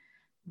find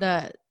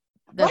the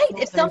right.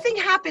 If something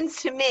happens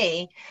to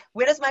me,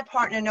 where does my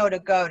partner know to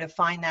go to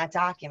find that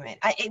document?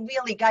 It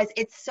really, guys,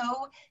 it's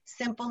so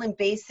simple and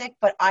basic,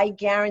 but I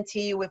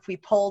guarantee you if we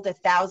polled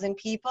 1,000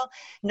 people,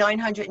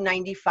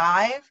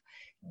 995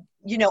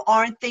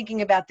 aren't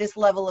thinking about this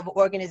level of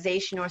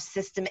organization or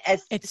system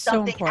as it's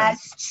something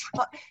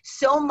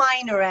so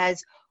minor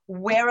as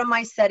where am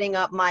I setting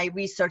up my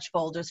research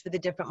folders for the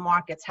different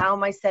markets? How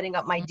am I setting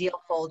up my deal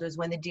folders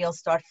when the deals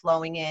start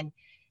flowing in?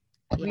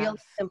 Real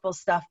simple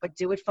stuff, but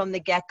do it from the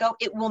get-go.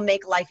 It will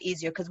make life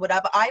easier because what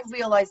I've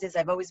realized is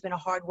I've always been a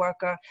hard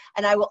worker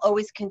and I will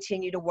always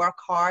continue to work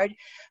hard.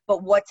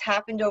 But what's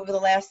happened over the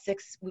last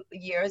 6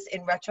 years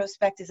in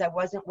retrospect is I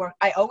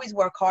always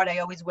work hard, I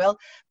always will,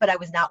 but I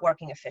was not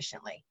working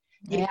efficiently.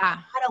 You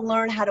got to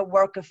learn how to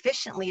work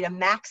efficiently to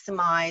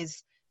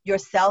maximize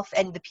yourself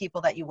and the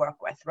people that you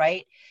work with,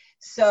 right?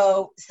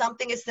 So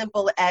something as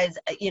simple as,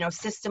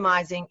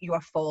 systemizing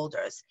your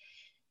folders.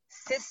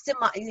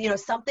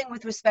 Something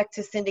with respect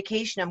to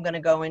syndication I'm going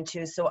to go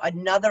into. So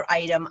another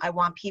item I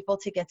want people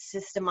to get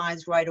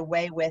systemized right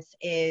away with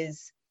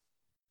is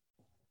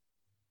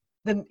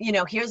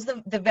here's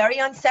the very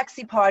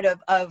unsexy part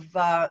of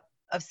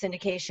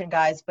syndication,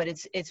 guys, but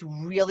it's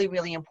really,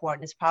 really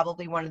important. It's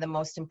probably one of the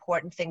most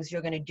important things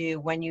you're going to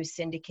do when you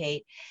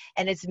syndicate,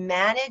 and it's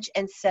manage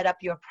and set up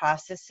your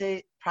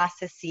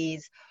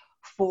processes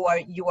for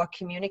your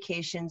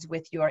communications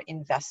with your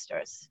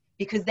investors,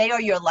 because they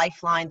are your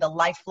lifeline, the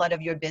lifeblood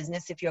of your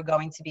business if you're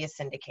going to be a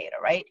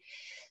syndicator, right?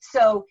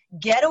 So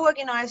get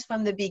organized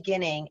from the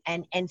beginning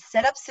and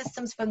set up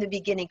systems from the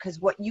beginning, because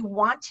what you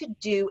want to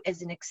do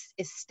is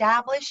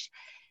establish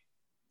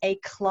a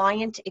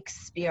client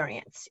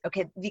experience.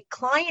 Okay, the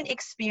client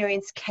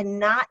experience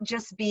cannot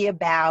just be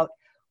about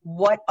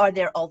what are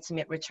their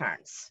ultimate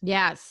returns.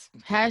 Yes.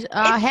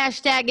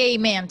 Hashtag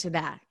amen to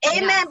that.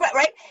 Amen, yes.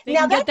 Right? They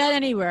can get that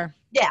anywhere.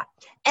 Yeah.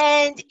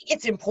 And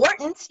it's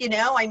important,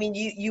 I mean,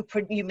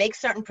 you make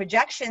certain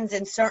projections,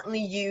 and certainly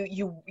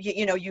you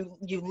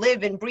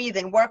live and breathe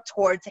and work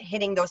towards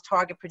hitting those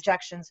target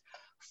projections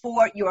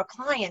for your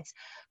clients.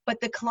 But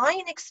the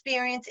client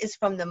experience is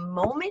from the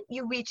moment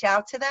you reach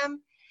out to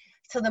them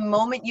to the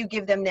moment you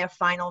give them their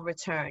final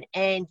return.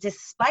 And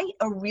despite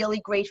a really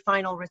great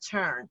final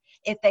return,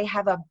 if they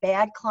have a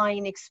bad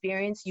client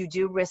experience, you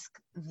do risk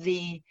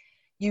the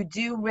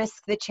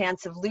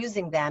chance of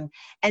losing them.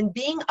 And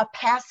being a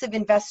passive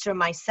investor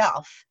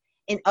myself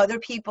in other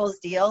people's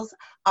deals,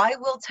 I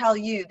will tell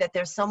you that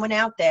there's someone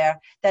out there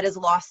that has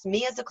lost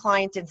me as a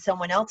client and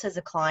someone else as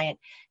a client,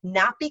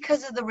 not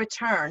because of the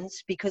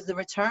returns, because the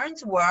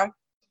returns were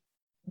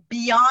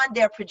beyond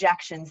their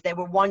projections. They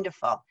were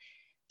wonderful.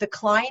 The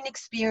client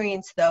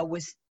experience, though,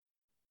 was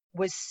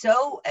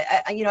so,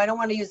 I don't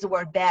want to use the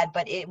word bad,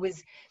 but it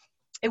was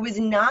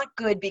not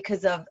good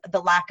because of the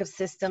lack of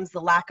systems,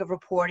 the lack of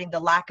reporting, the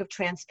lack of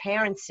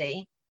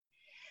transparency,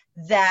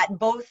 that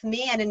both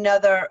me and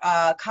another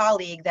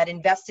colleague that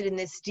invested in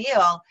this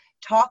deal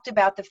talked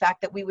about the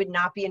fact that we would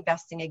not be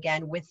investing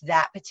again with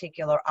that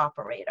particular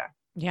operator.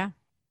 Yeah.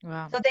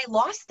 Wow. So they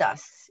lost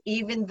us,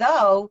 even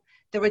though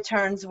the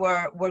returns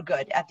were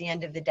good at the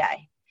end of the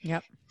day.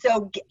 Yep.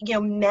 So,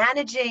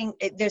 managing,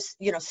 there's,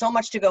 so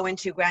much to go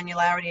into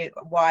granularity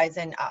wise,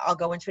 and I'll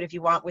go into it if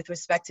you want, with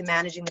respect to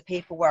managing the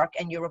paperwork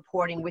and your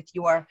reporting with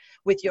your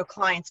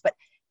clients. But,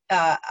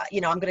 I'm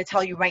going to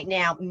tell you right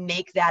now,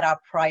 make that a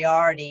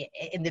priority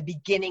in the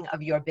beginning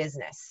of your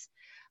business.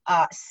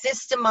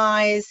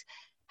 Systemize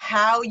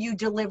how you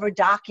deliver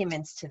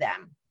documents to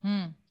them.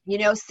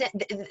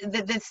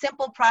 The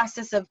simple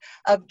process of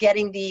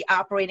getting the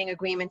operating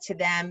agreement to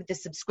them, the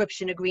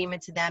subscription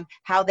agreement to them,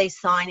 how they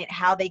sign it,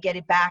 how they get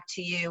it back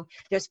to you.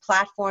 There's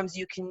platforms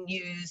you can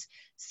use,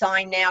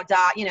 Sign Now,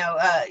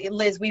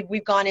 Liz,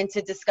 we've gone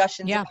into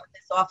discussions about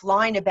this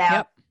offline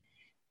about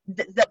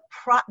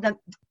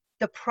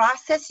the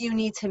process you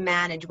need to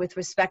manage with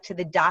respect to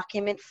the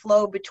document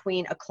flow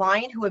between a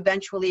client who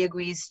eventually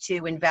agrees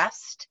to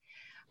invest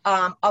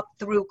up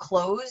through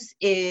close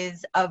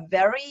is a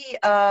very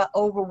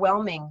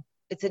overwhelming.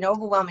 It's an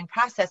overwhelming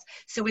process.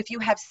 So if you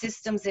have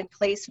systems in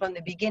place from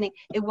the beginning,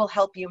 it will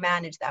help you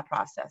manage that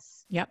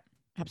process. Yep,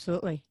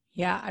 absolutely.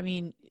 Yeah, I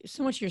mean,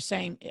 so much you're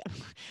saying,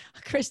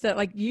 Krista,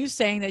 like you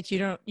saying that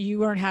you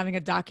weren't having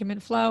a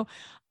document flow.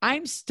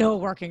 I'm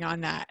still working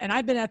on that, and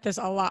I've been at this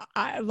a lot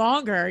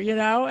longer. I mean,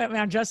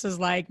 I'm just as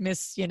like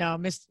Miss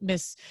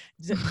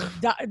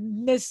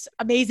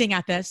Amazing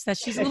at this. That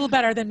she's a little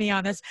better than me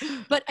on this.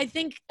 But I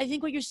think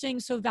what you're saying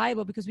is so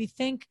valuable, because we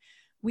think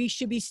we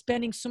should be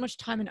spending so much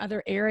time in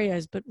other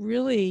areas, but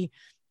really,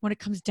 when it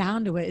comes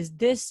down to it, is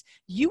this: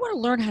 you want to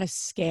learn how to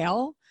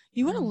scale.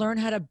 You want to learn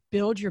how to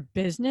build your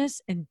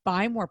business and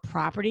buy more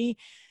property.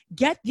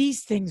 Get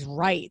these things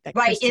right.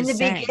 Right, in the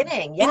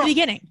beginning. Yes. In the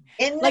beginning.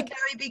 In the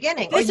very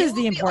beginning. This is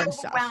the important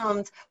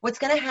stuff. What's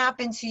going to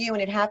happen to you,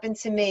 and it happened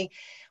to me,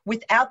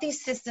 without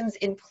these systems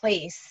in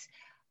place,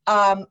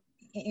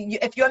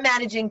 if you're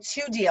managing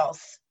 2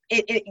 deals,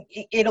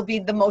 it'll be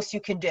the most you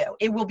can do.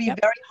 It will be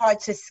very hard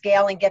to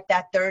scale and get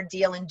that 3rd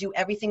deal and do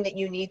everything that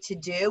you need to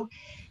do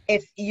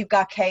if you've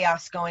got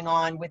chaos going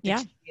on with the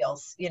 2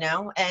 deals,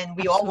 and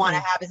we all want to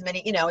have as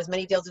many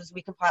deals as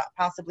we can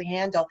possibly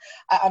handle.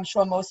 I'm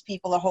sure most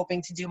people are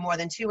hoping to do more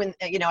than 2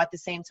 at the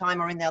same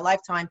time or in their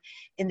lifetime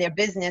in their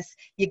business.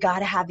 You got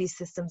to have these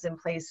systems in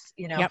place,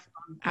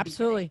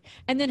 Absolutely.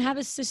 And then have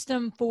a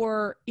system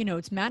for,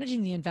 it's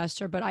managing the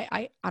investor, but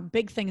a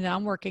big thing that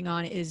I'm working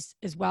on is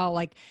as well,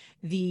 like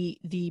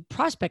the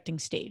prospecting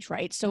stage,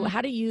 right? So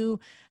how do you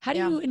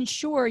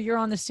ensure you're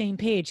on the same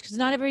page? Because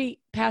not every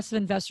passive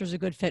investor is a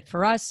good fit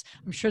for us.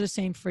 I'm sure the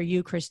same for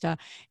you, Krista.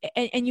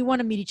 And you want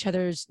to meet each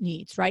other's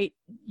needs, right?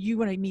 You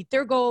want to meet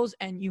their goals,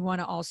 and you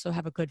want to also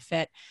have a good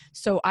fit.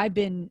 So I've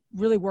been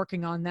really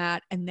working on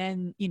that, and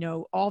then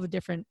all the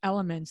different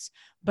elements.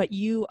 But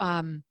you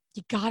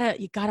gotta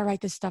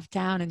write this stuff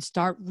down and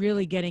start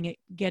really getting it.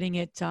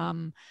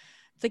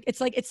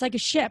 It's like a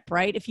ship,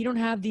 right? If you don't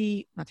have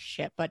not the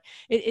ship, but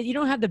you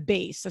don't have the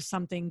base of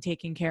something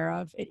taken care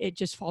of, it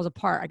just falls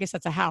apart. I guess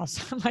that's a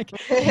house. I'm like,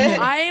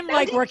 I'm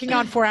like working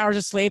on 4 hours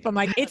of sleep. I'm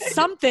like, it's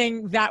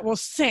something that will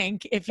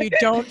sink if you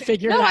don't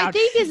figure it out. No, I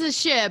think it's a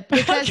ship,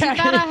 because you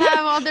gotta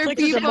have other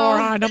people.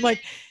 I'm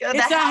like,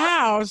 it's a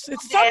house.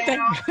 It's something.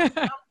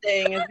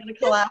 Something is going to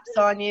collapse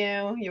on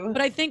you.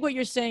 But I think what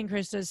you're saying,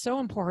 Krista, is so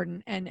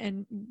important.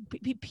 And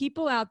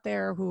people out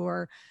there who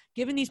are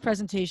giving these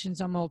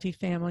presentations on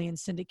multifamily and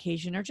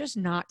syndication are just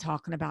not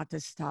talking about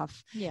this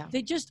stuff. Yeah.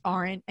 They just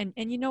aren't. And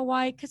you know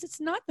why? Because it's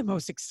not the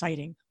most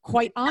exciting,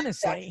 quite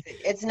honestly.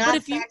 It's not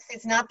sexy.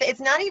 It's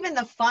not even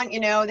the fun,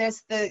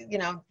 there's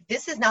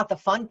this is not the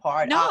fun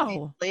part. No,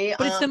 obviously.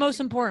 But it's the most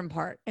important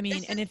part. I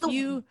mean, and if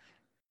you...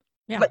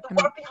 Yeah, but the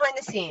work behind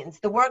the scenes,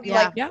 what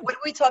do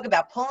we talk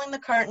about? Pulling the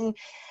curtain,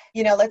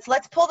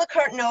 let's pull the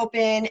curtain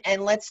open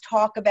and let's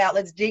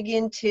dig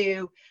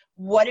into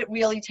what it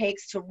really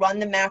takes to run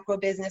the macro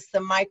business, the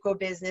micro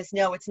business.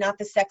 No, it's not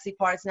the sexy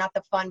part. It's not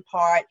the fun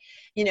part.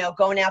 You know,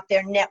 going out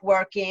there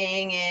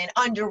networking and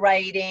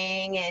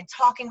underwriting and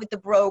talking with the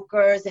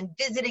brokers and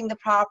visiting the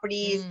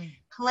properties.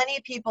 Plenty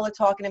of people are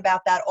talking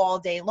about that all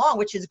day long,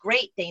 which is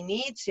great. They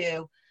need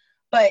to.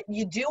 But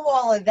you do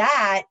all of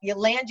that, you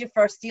land your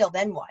first deal,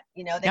 then what?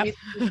 You know, then you're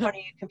in front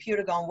of your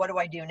computer going, what do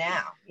I do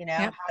now? You know,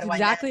 Yep, how do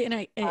exactly.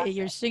 I And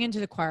you're singing to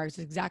the choir. It's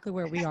exactly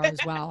where we are as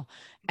well.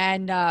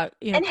 And,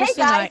 you know, and hey Krista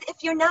guys, if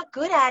you're not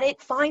good at it,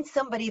 find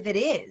somebody that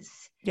is.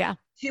 Yeah.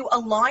 To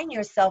align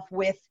yourself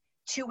with,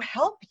 to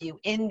help you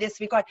in this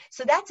regard.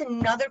 So that's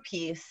another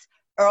piece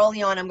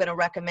early on I'm going to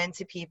recommend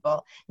to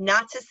people.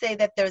 Not to say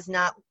that there's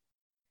not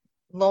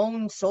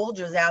lone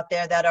soldiers out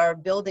there that are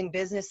building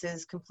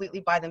businesses completely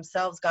by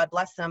themselves. God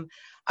bless them.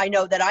 I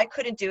know that I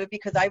couldn't do it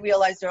because I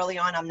realized early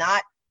on I'm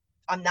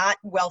not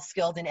well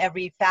skilled in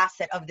every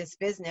facet of this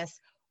business.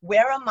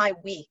 Where am I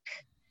weak?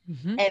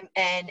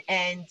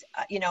 And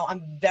you know,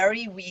 I'm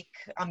very weak.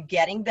 I'm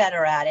getting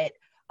better at it.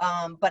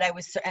 But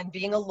and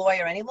being a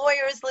lawyer, any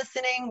lawyers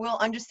listening will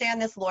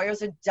understand this.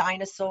 Lawyers are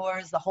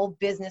dinosaurs. The whole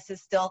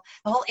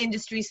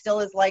industry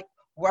still is like,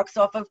 works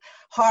off of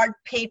hard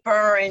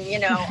paper and, you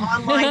know,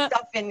 online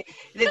stuff. And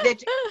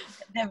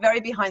they're very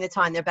behind the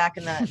time. They're back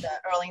in the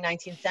early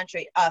 19th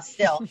century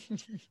still.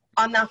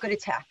 I'm not good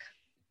at tech.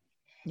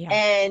 Yeah.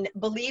 And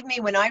believe me,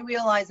 when I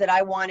realized that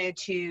I wanted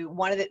to,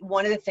 one of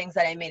the things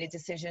that I made a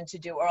decision to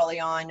do early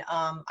on,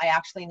 I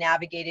actually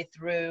navigated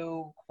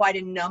through quite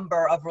a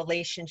number of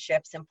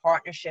relationships and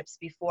partnerships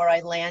before I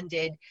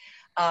landed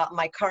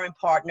my current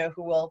partner,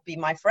 who will be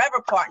my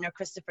forever partner,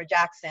 Christopher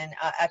Jackson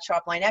at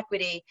Sharpline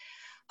Equity.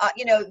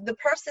 You know, the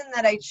person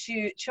that I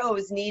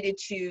chose needed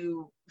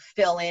to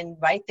fill in,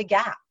 right, the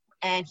gap.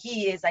 And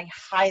he is a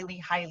highly,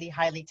 highly,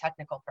 highly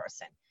technical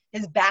person.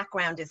 His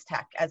background is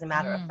tech, as a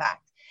matter of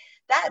fact.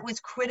 That was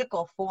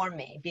critical for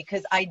me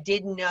because I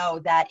did know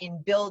that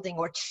in building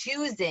or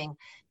choosing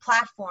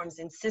platforms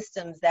and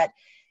systems that,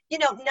 you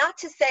know, not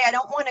to say, I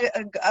don't want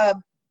to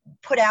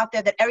put out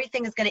there that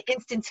everything is going to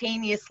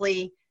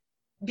instantaneously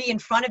be in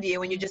front of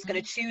you and you're just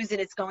going to choose and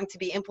it's going to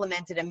be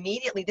implemented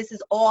immediately. This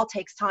is all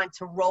takes time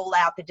to roll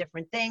out the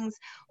different things.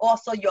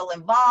 Also, you'll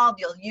evolve,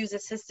 you'll use a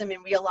system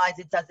and realize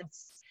it doesn't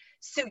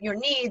suit your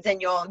needs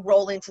and you'll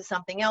roll into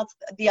something else.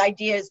 The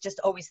idea is just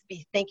always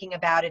be thinking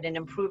about it and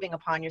improving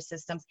upon your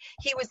systems.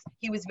 He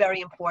was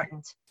very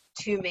important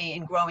to me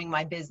in growing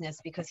my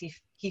business because he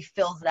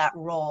fills that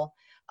role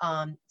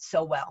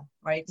so well,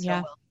 right? So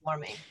well for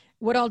me.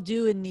 What I'll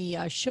do in the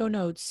show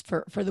notes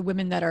for the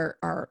women that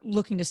are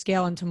looking to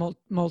scale into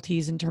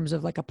multis in terms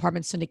of like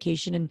apartment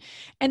syndication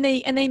and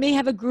they may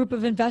have a group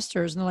of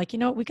investors and they're like, you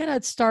know, we got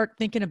to start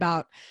thinking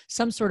about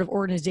some sort of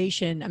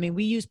organization. I mean,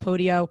 we use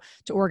Podio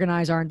to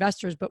organize our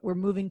investors, but we're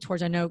moving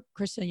towards, I know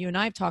Krista, you and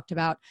I have talked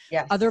about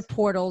other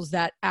portals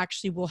that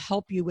actually will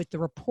help you with the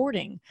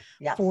reporting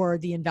for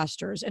the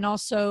investors. And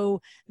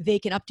also they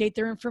can update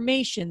their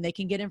information. They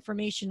can get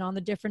information on the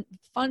different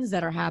funds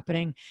that are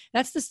happening.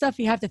 That's the stuff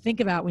you have to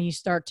think about when you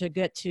start to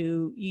get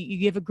to, you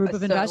give a group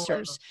of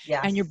investors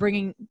and you're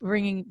bringing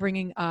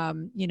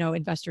you know,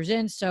 investors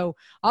in. So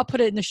I'll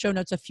put it in the show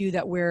notes, a few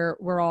that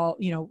we're all,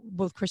 you know,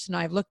 both Chris and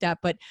I have looked at,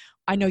 but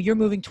I know you're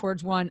moving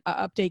towards one,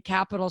 Update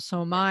Capital.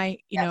 So am I,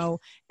 you know,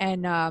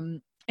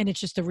 and it's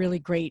just a really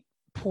great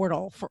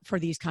portal for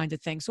these kinds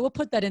of things. So we'll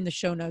put that in the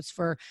show notes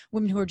for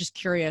women who are just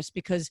curious,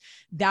 because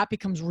that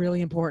becomes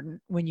really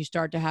important when you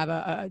start to have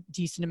a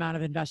decent amount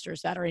of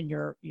investors that are in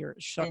your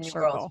circle.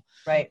 World.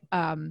 Right.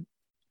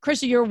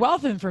 Krista, your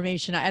wealth of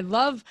information. I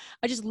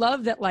just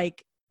love that,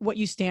 like, what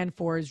you stand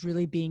for is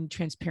really being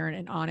transparent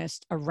and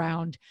honest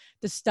around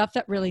the stuff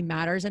that really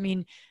matters. I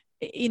mean,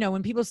 you know,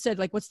 when people said,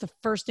 like, what's the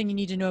first thing you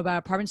need to know about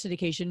apartment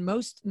syndication?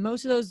 Most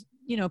of those,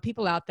 you know,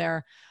 people out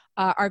there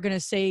are going to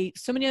say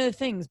so many other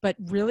things, but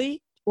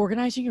really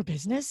organizing your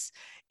business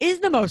is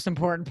the most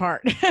important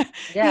part. You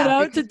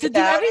know, to do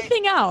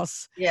everything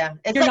else. Yeah.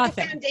 It's like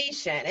nothing. A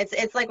foundation.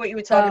 It's like what you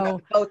were talking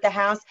about, both the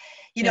house,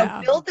 you know,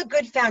 build a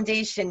good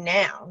foundation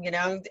now, you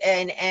know,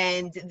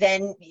 and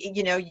then,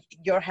 you know,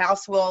 your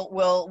house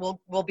will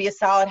be a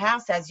solid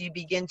house as you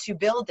begin to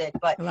build it.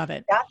 But I love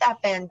it. Without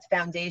that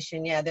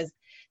foundation,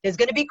 there's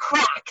going to be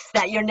cracks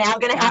that you're now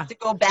going to have to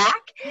go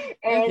back.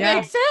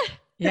 And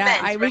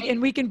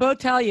we can both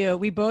tell you,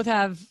 we both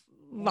have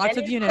lots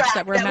of units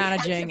that we're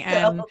managing,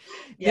 and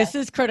this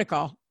is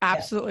critical,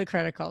 absolutely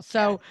critical.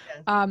 So,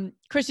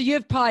 Krista, you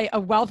have probably a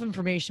wealth of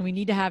information. We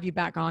need to have you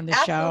back on the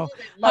show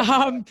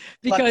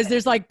because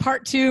there's like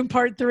part 2 and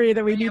part 3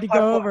 that we need to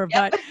go over.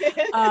 But,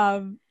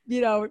 you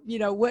know,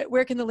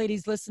 where can the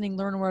ladies listening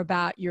learn more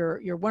about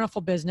your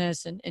wonderful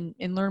business and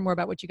learn more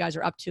about what you guys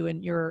are up to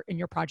in your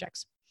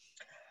projects?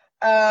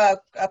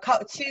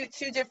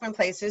 Two different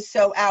places.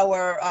 So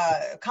our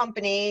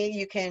company,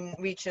 you can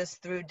reach us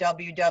through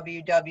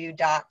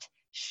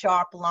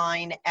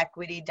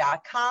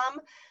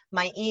www.sharplineequity.com.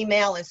 My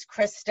email is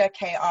Krista,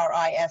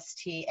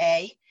 Krista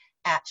 @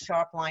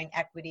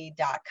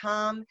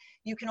 sharplineequity.com.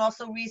 You can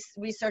also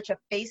research a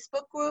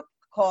Facebook group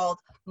called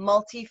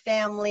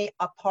Multifamily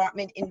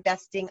Apartment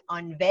Investing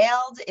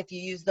Unveiled. If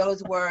you use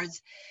those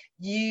words,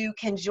 you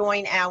can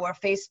join our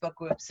Facebook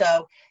group.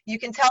 So you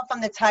can tell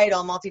from the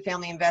title,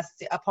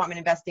 Apartment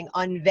Investing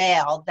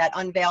Unveiled, that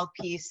unveiled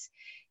piece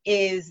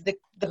is the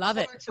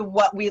core to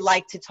what we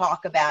like to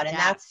talk about. And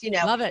that's,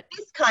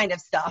 this kind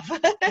of stuff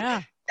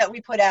that we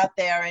put out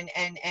there,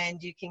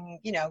 and you can,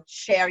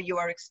 share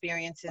your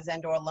experiences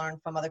and or learn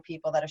from other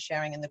people that are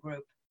sharing in the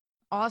group.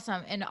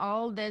 Awesome. And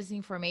all this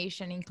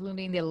information,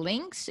 including the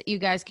links, you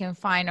guys can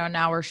find on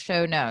our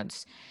show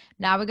notes.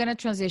 Now we're going to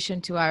transition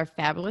to our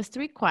fabulous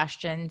 3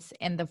 questions.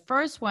 And the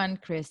first one,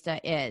 Krista,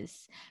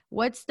 is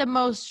what's the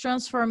most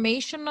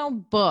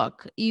transformational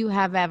book you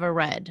have ever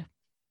read?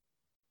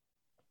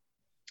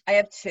 I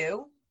have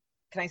 2.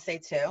 Can I say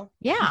 2?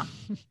 Yeah.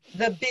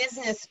 The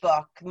business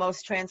book,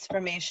 most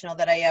transformational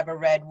that I ever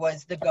read,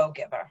 was The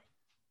Go-Giver.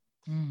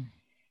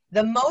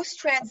 The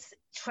most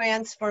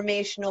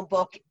transformational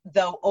book,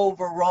 though,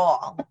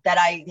 overall, that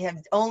I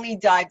have only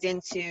dived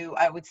into,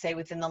 I would say,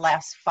 within the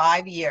last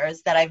 5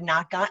 years, that I've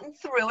not gotten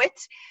through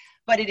it,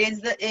 but it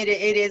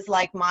is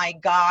like my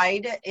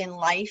guide in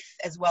life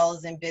as well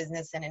as in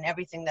business and in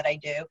everything that I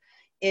do,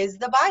 is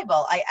the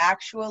Bible. I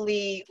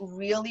actually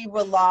really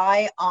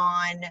rely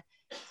on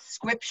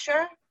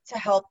scripture to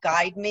help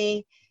guide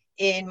me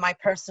in my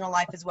personal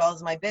life as well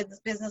as my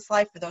business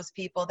life. For those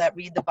people that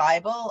read the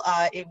Bible,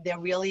 there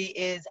really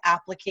is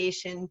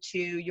application to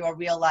your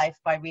real life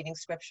by reading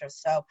scripture.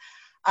 So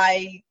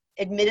I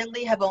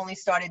admittedly have only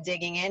started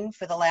digging in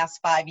for the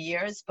last 5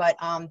 years, but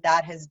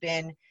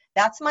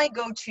that's my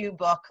go-to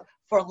book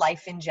for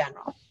life in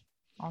general.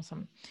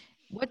 Awesome.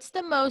 What's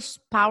the most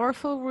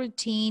powerful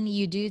routine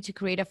you do to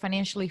create a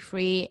financially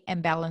free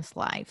and balanced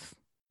life?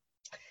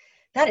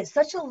 That is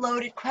such a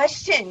loaded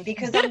question,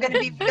 because I'm going to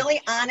be really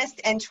honest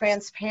and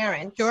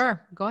transparent.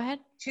 Sure. Go ahead.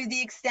 To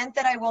the extent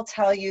that I will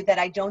tell you that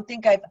I don't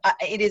think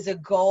it is a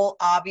goal,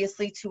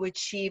 obviously, to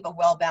achieve a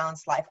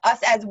well-balanced life. Us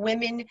as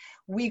women,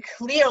 we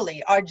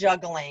clearly are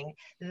juggling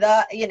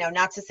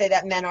not to say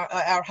that men or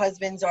our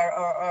husbands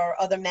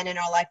or other men in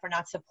our life are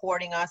not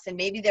supporting us, and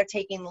maybe they're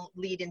taking the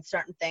lead in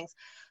certain things.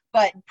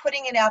 But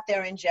putting it out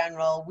there in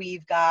general,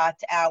 we've got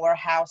our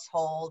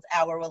household,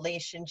 our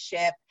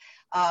relationship.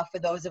 For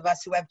those of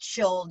us who have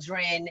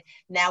children,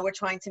 now we're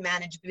trying to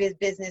manage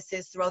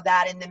businesses, throw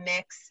that in the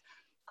mix.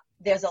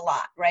 There's a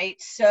lot, right?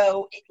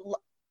 So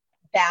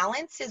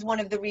balance is one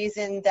of the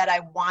reasons that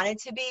I wanted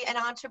to be an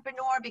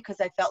entrepreneur, because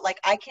I felt like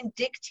I can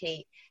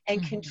dictate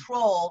and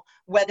control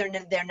whether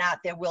or not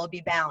there will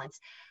be balance.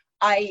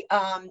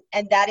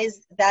 And that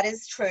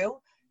is true.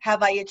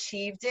 Have I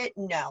achieved it?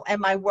 No.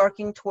 Am I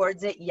working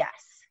towards it? Yes.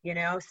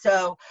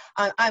 So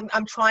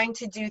I'm trying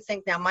to do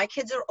things now. My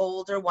kids are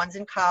older. One's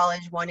in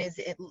college. One is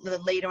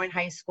later in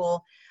high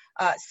school.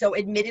 So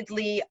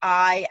admittedly,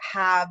 I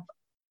have,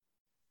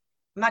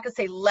 I'm not going to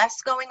say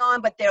less going on,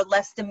 but they're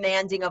less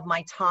demanding of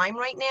my time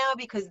right now,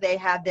 because they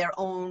have their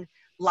own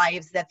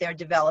lives that they're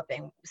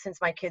developing since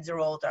my kids are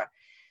older.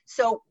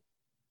 So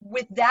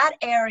with that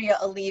area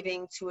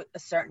alleviating to a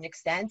certain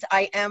extent,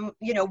 I am,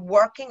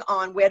 working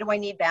on where do I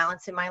need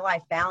balance in my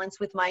life, balance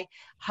with my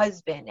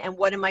husband, and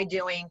what am I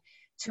doing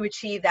to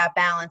achieve that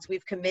balance.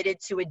 We've committed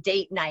to a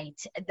date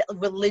night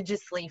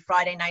religiously.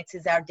 Friday nights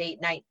is our date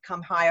night,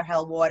 come high or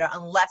hell water,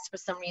 unless for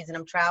some reason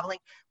I'm traveling,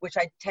 which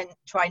I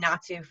try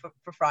not to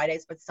for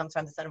Fridays, but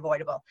sometimes it's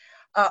unavoidable.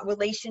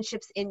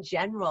 Relationships in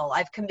general.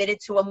 I've committed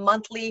to a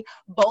monthly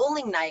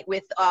bowling night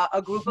with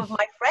a group of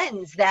my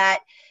friends that,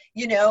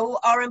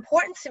 are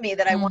important to me,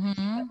 that I want to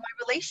keep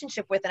my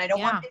relationship with, and I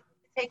don't want it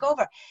to take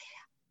over.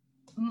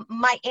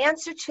 My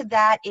answer to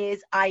that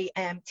is I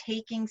am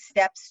taking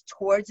steps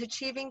towards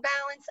achieving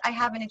balance. I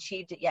haven't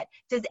achieved it yet.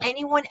 Does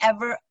anyone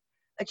ever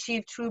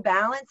achieve true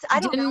balance? I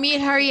didn't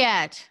meet her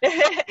yet.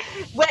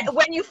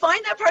 when you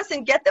find that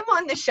person, get them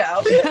on the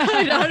show.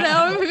 I don't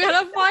know. We're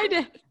going to find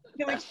it.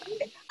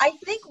 I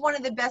think one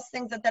of the best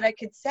things that I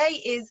could say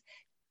is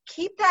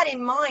keep that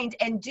in mind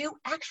and do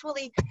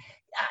actually,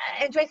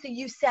 and Tracy,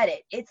 you said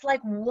it. It's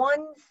like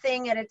one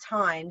thing at a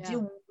time. Yeah.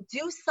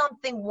 Do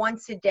something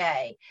once a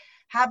day.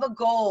 Have a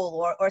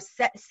goal or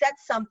set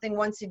something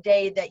once a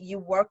day that you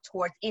work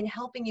towards in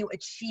helping you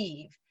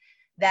achieve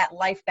that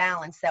life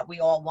balance that we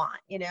all want,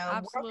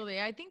 Absolutely.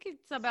 I think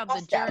it's about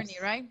the journey,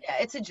 right? Yeah,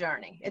 it's a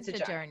journey. It's a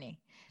journey.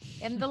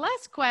 And the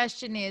last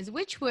question is,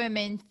 which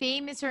woman,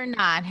 famous or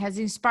not, has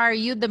inspired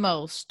you the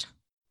most?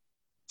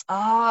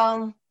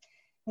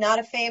 Not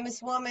a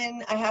famous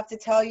woman, I have to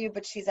tell you,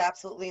 but she's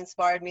absolutely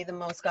inspired me the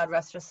most. God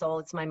rest her soul.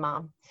 It's my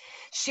mom.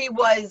 She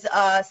was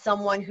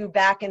someone who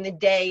back in the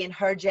day in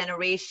her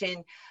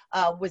generation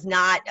was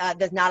not,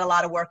 there's not a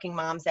lot of working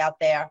moms out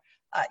there,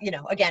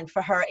 again,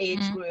 for her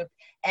age group.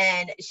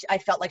 And I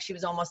felt like she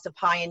was almost a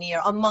pioneer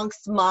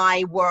amongst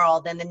my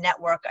world and the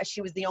network.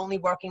 She was the only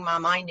working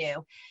mom I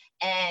knew.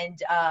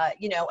 And,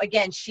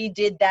 again, she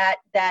did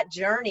that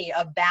journey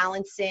of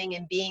balancing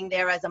and being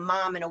there as a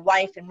mom and a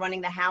wife and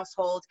running the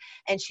household.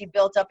 And she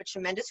built up a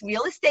tremendous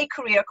real estate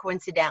career,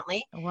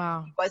 coincidentally.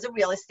 Wow. She was a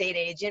real estate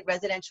agent,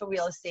 residential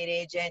real estate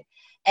agent.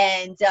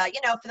 And,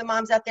 for the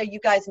moms out there, you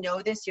guys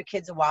know this, your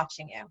kids are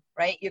watching you,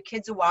 right? Your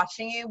kids are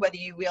watching you, whether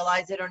you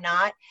realize it or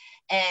not.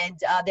 And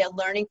they're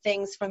learning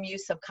things from you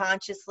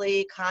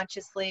subconsciously,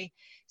 consciously.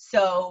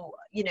 So,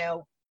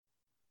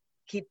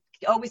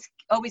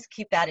 always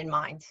keep that in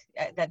mind,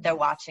 that they're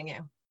watching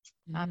you.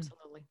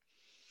 Absolutely.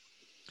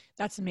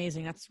 That's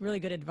amazing. That's really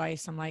good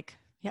advice. I'm like,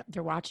 yep,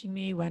 they're watching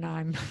me when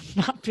I'm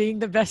not being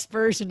the best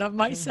version of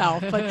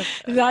myself, but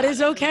that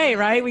is okay,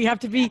 right? We have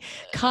to be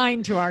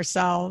kind to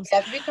ourselves. You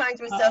have to be kind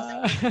to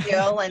ourselves and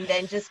feel, and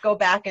then just go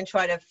back and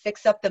try to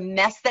fix up the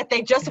mess that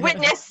they just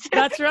witnessed.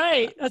 That's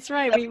right.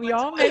 We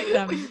all make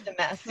them. The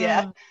mess,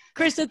 yeah.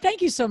 Krista,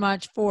 thank you so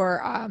much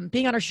for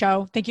being on our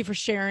show. Thank you for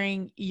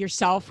sharing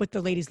yourself with the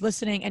ladies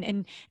listening.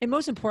 And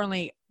most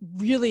importantly,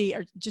 really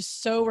are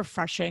just so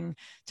refreshing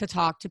to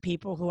talk to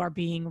people who are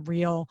being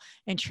real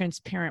and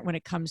transparent when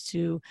it comes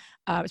to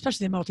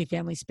especially the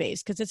multifamily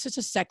space, because it's such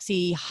a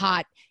sexy,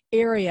 hot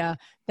area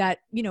that,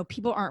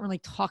 people aren't really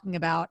talking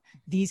about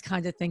these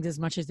kinds of things as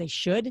much as they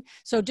should.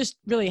 So just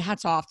really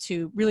hats off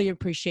to really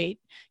appreciate,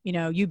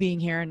 you being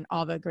here and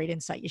all the great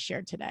insight you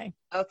shared today.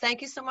 Oh,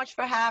 thank you so much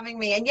for having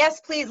me. And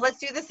yes, please, let's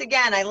do this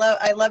again. I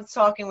love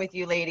talking with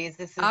you ladies.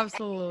 This is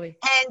absolutely.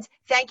 And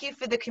thank you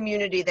for the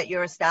community that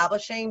you're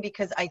establishing,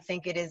 because I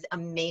think it is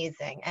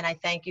amazing. And I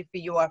thank you for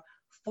your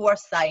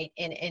foresight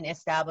in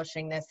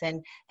establishing this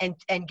and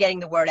getting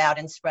the word out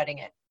and spreading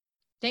it.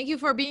 Thank you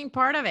for being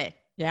part of it.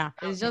 Yeah.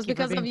 It's just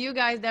because of you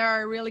guys that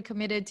are really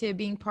committed to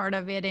being part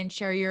of it and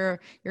share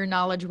your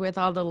knowledge with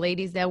all the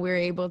ladies that we're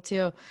able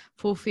to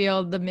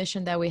fulfill the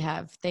mission that we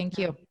have. Thank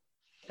you.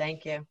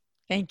 Thank you.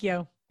 Thank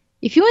you.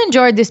 If you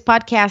enjoyed this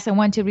podcast and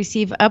want to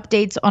receive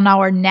updates on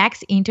our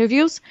next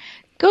interviews,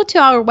 go to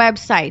our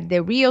website,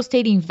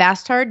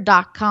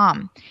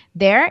 therealestateinvestor.com.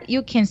 There,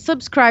 you can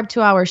subscribe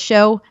to our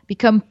show,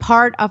 become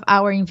part of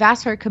our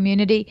investor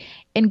community,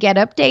 and get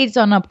updates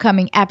on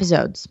upcoming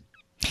episodes.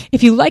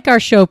 If you like our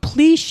show,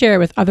 please share it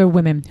with other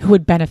women who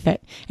would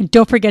benefit. And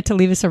don't forget to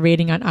leave us a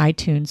rating on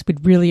iTunes.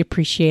 We'd really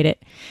appreciate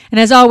it. And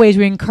as always,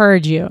 we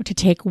encourage you to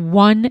take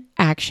one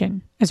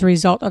action as a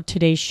result of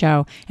today's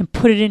show and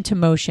put it into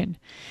motion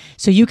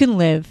so you can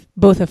live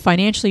both a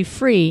financially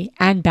free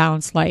and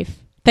balanced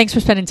life. Thanks for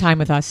spending time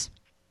with us.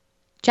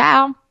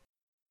 Ciao.